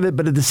part of it.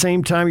 But at the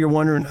same time, you're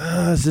wondering,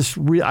 is this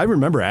real? I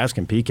remember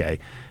asking PK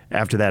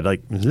after that,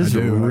 like, is this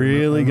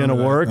really going to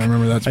work? I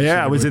remember that.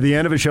 Yeah, it was at the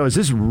end of a show. Is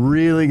this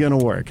really going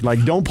to work?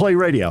 Like, don't play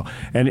radio.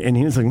 And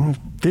he was like,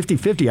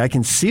 50-50. I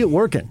can see it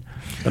working.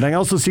 But I can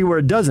also see where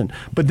it doesn't.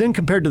 But then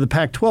compared to the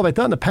Pac-12, I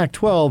thought in the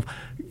Pac-12,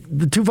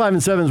 the 2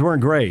 5-7s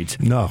weren't great.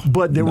 No.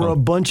 But there were a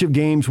bunch of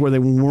games where they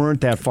weren't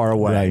that far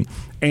away. Right.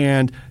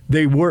 And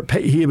they were.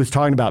 He was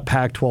talking about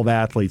Pac-12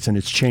 athletes, and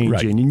it's changing.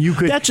 Right. And you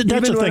could. That's a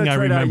thing I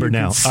remember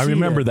now. I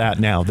remember that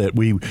now, that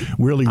we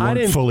really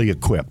weren't fully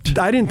equipped.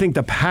 I didn't think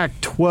the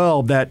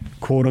Pac-12, that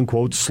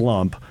quote-unquote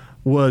slump,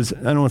 was,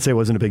 I don't want to say it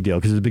wasn't a big deal,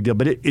 because it's a big deal,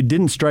 but it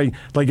didn't strike,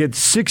 like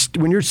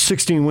when you're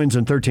 16 wins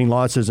and 13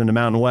 losses in the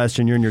Mountain West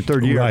and you're in your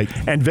 3rd year, right,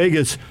 and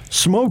Vegas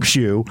smokes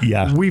you,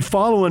 we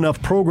follow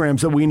enough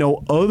programs that we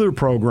know other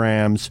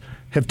programs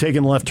have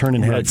taken a left turn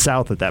and headed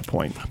south at that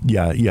point.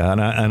 Yeah,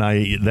 and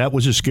I that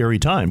was a scary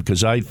time,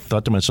 because I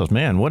thought to myself,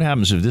 man, what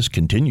happens if this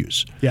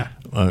continues? Yeah.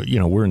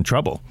 We're in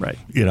trouble. Right.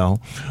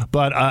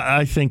 But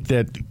I think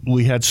that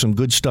we had some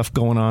good stuff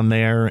going on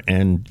there,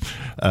 and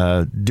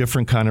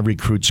different kind of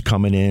recruits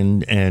coming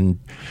in. And,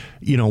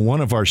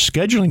 one of our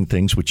scheduling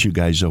things, which you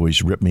guys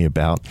always rip me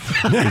about,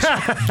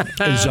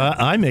 is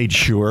I made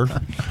sure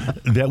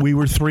that we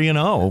were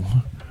 3-0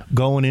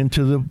 going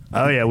into the.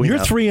 Oh yeah, you're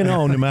 3-0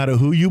 no matter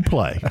who you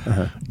play.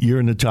 You're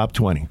in the top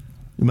 20.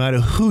 No matter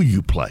who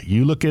you play,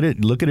 you look at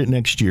it. Look at it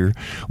next year.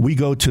 We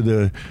go to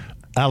the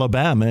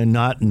Alabama, and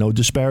no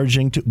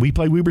disparaging. We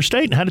play Weber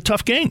State and had a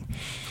tough game.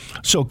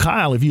 So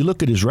Kyle, if you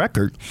look at his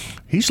record,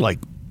 he's like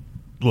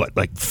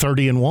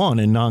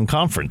 30-1 in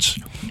non-conference.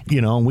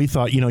 And we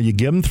thought, you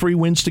give him 3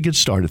 wins to get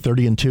started.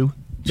 30-2.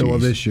 So well,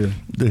 this year.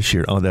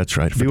 Oh, that's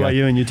right.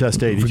 BYU and Utah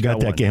State. Forgot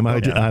that game.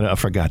 I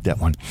forgot that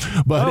one.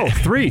 But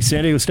 3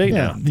 San Diego State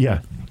now. Yeah.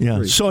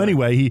 So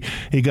anyway,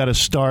 he got a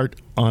start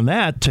on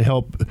that to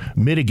help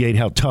mitigate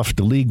how tough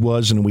the league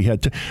was, and we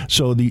had to.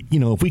 So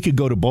if we could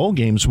go to bowl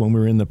games when we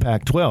were in the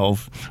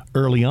Pac-12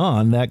 early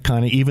on, that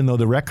kind of, even though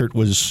the record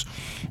was,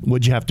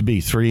 what'd you have to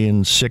be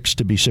 3-6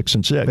 to be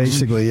 6-6?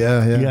 Basically,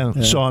 yeah.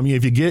 So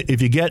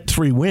if you get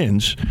 3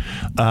 wins,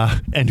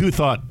 and who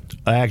thought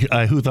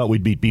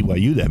we'd beat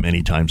BYU that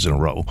many times in a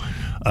row?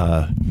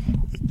 I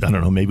don't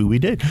know. Maybe we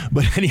did,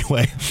 but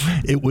anyway,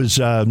 it was.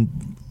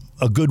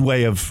 A good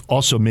way of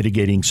also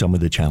mitigating some of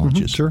the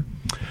challenges. Sure.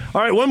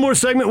 All right, one more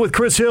segment with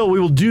Chris Hill. We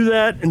will do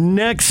that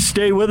next.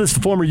 Stay with us,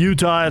 the former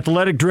Utah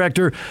athletic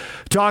director,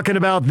 talking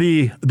about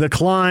the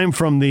climb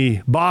from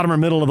the bottom or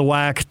middle of the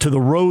WAC to the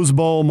Rose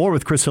Bowl. More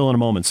with Chris Hill in a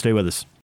moment. Stay with us.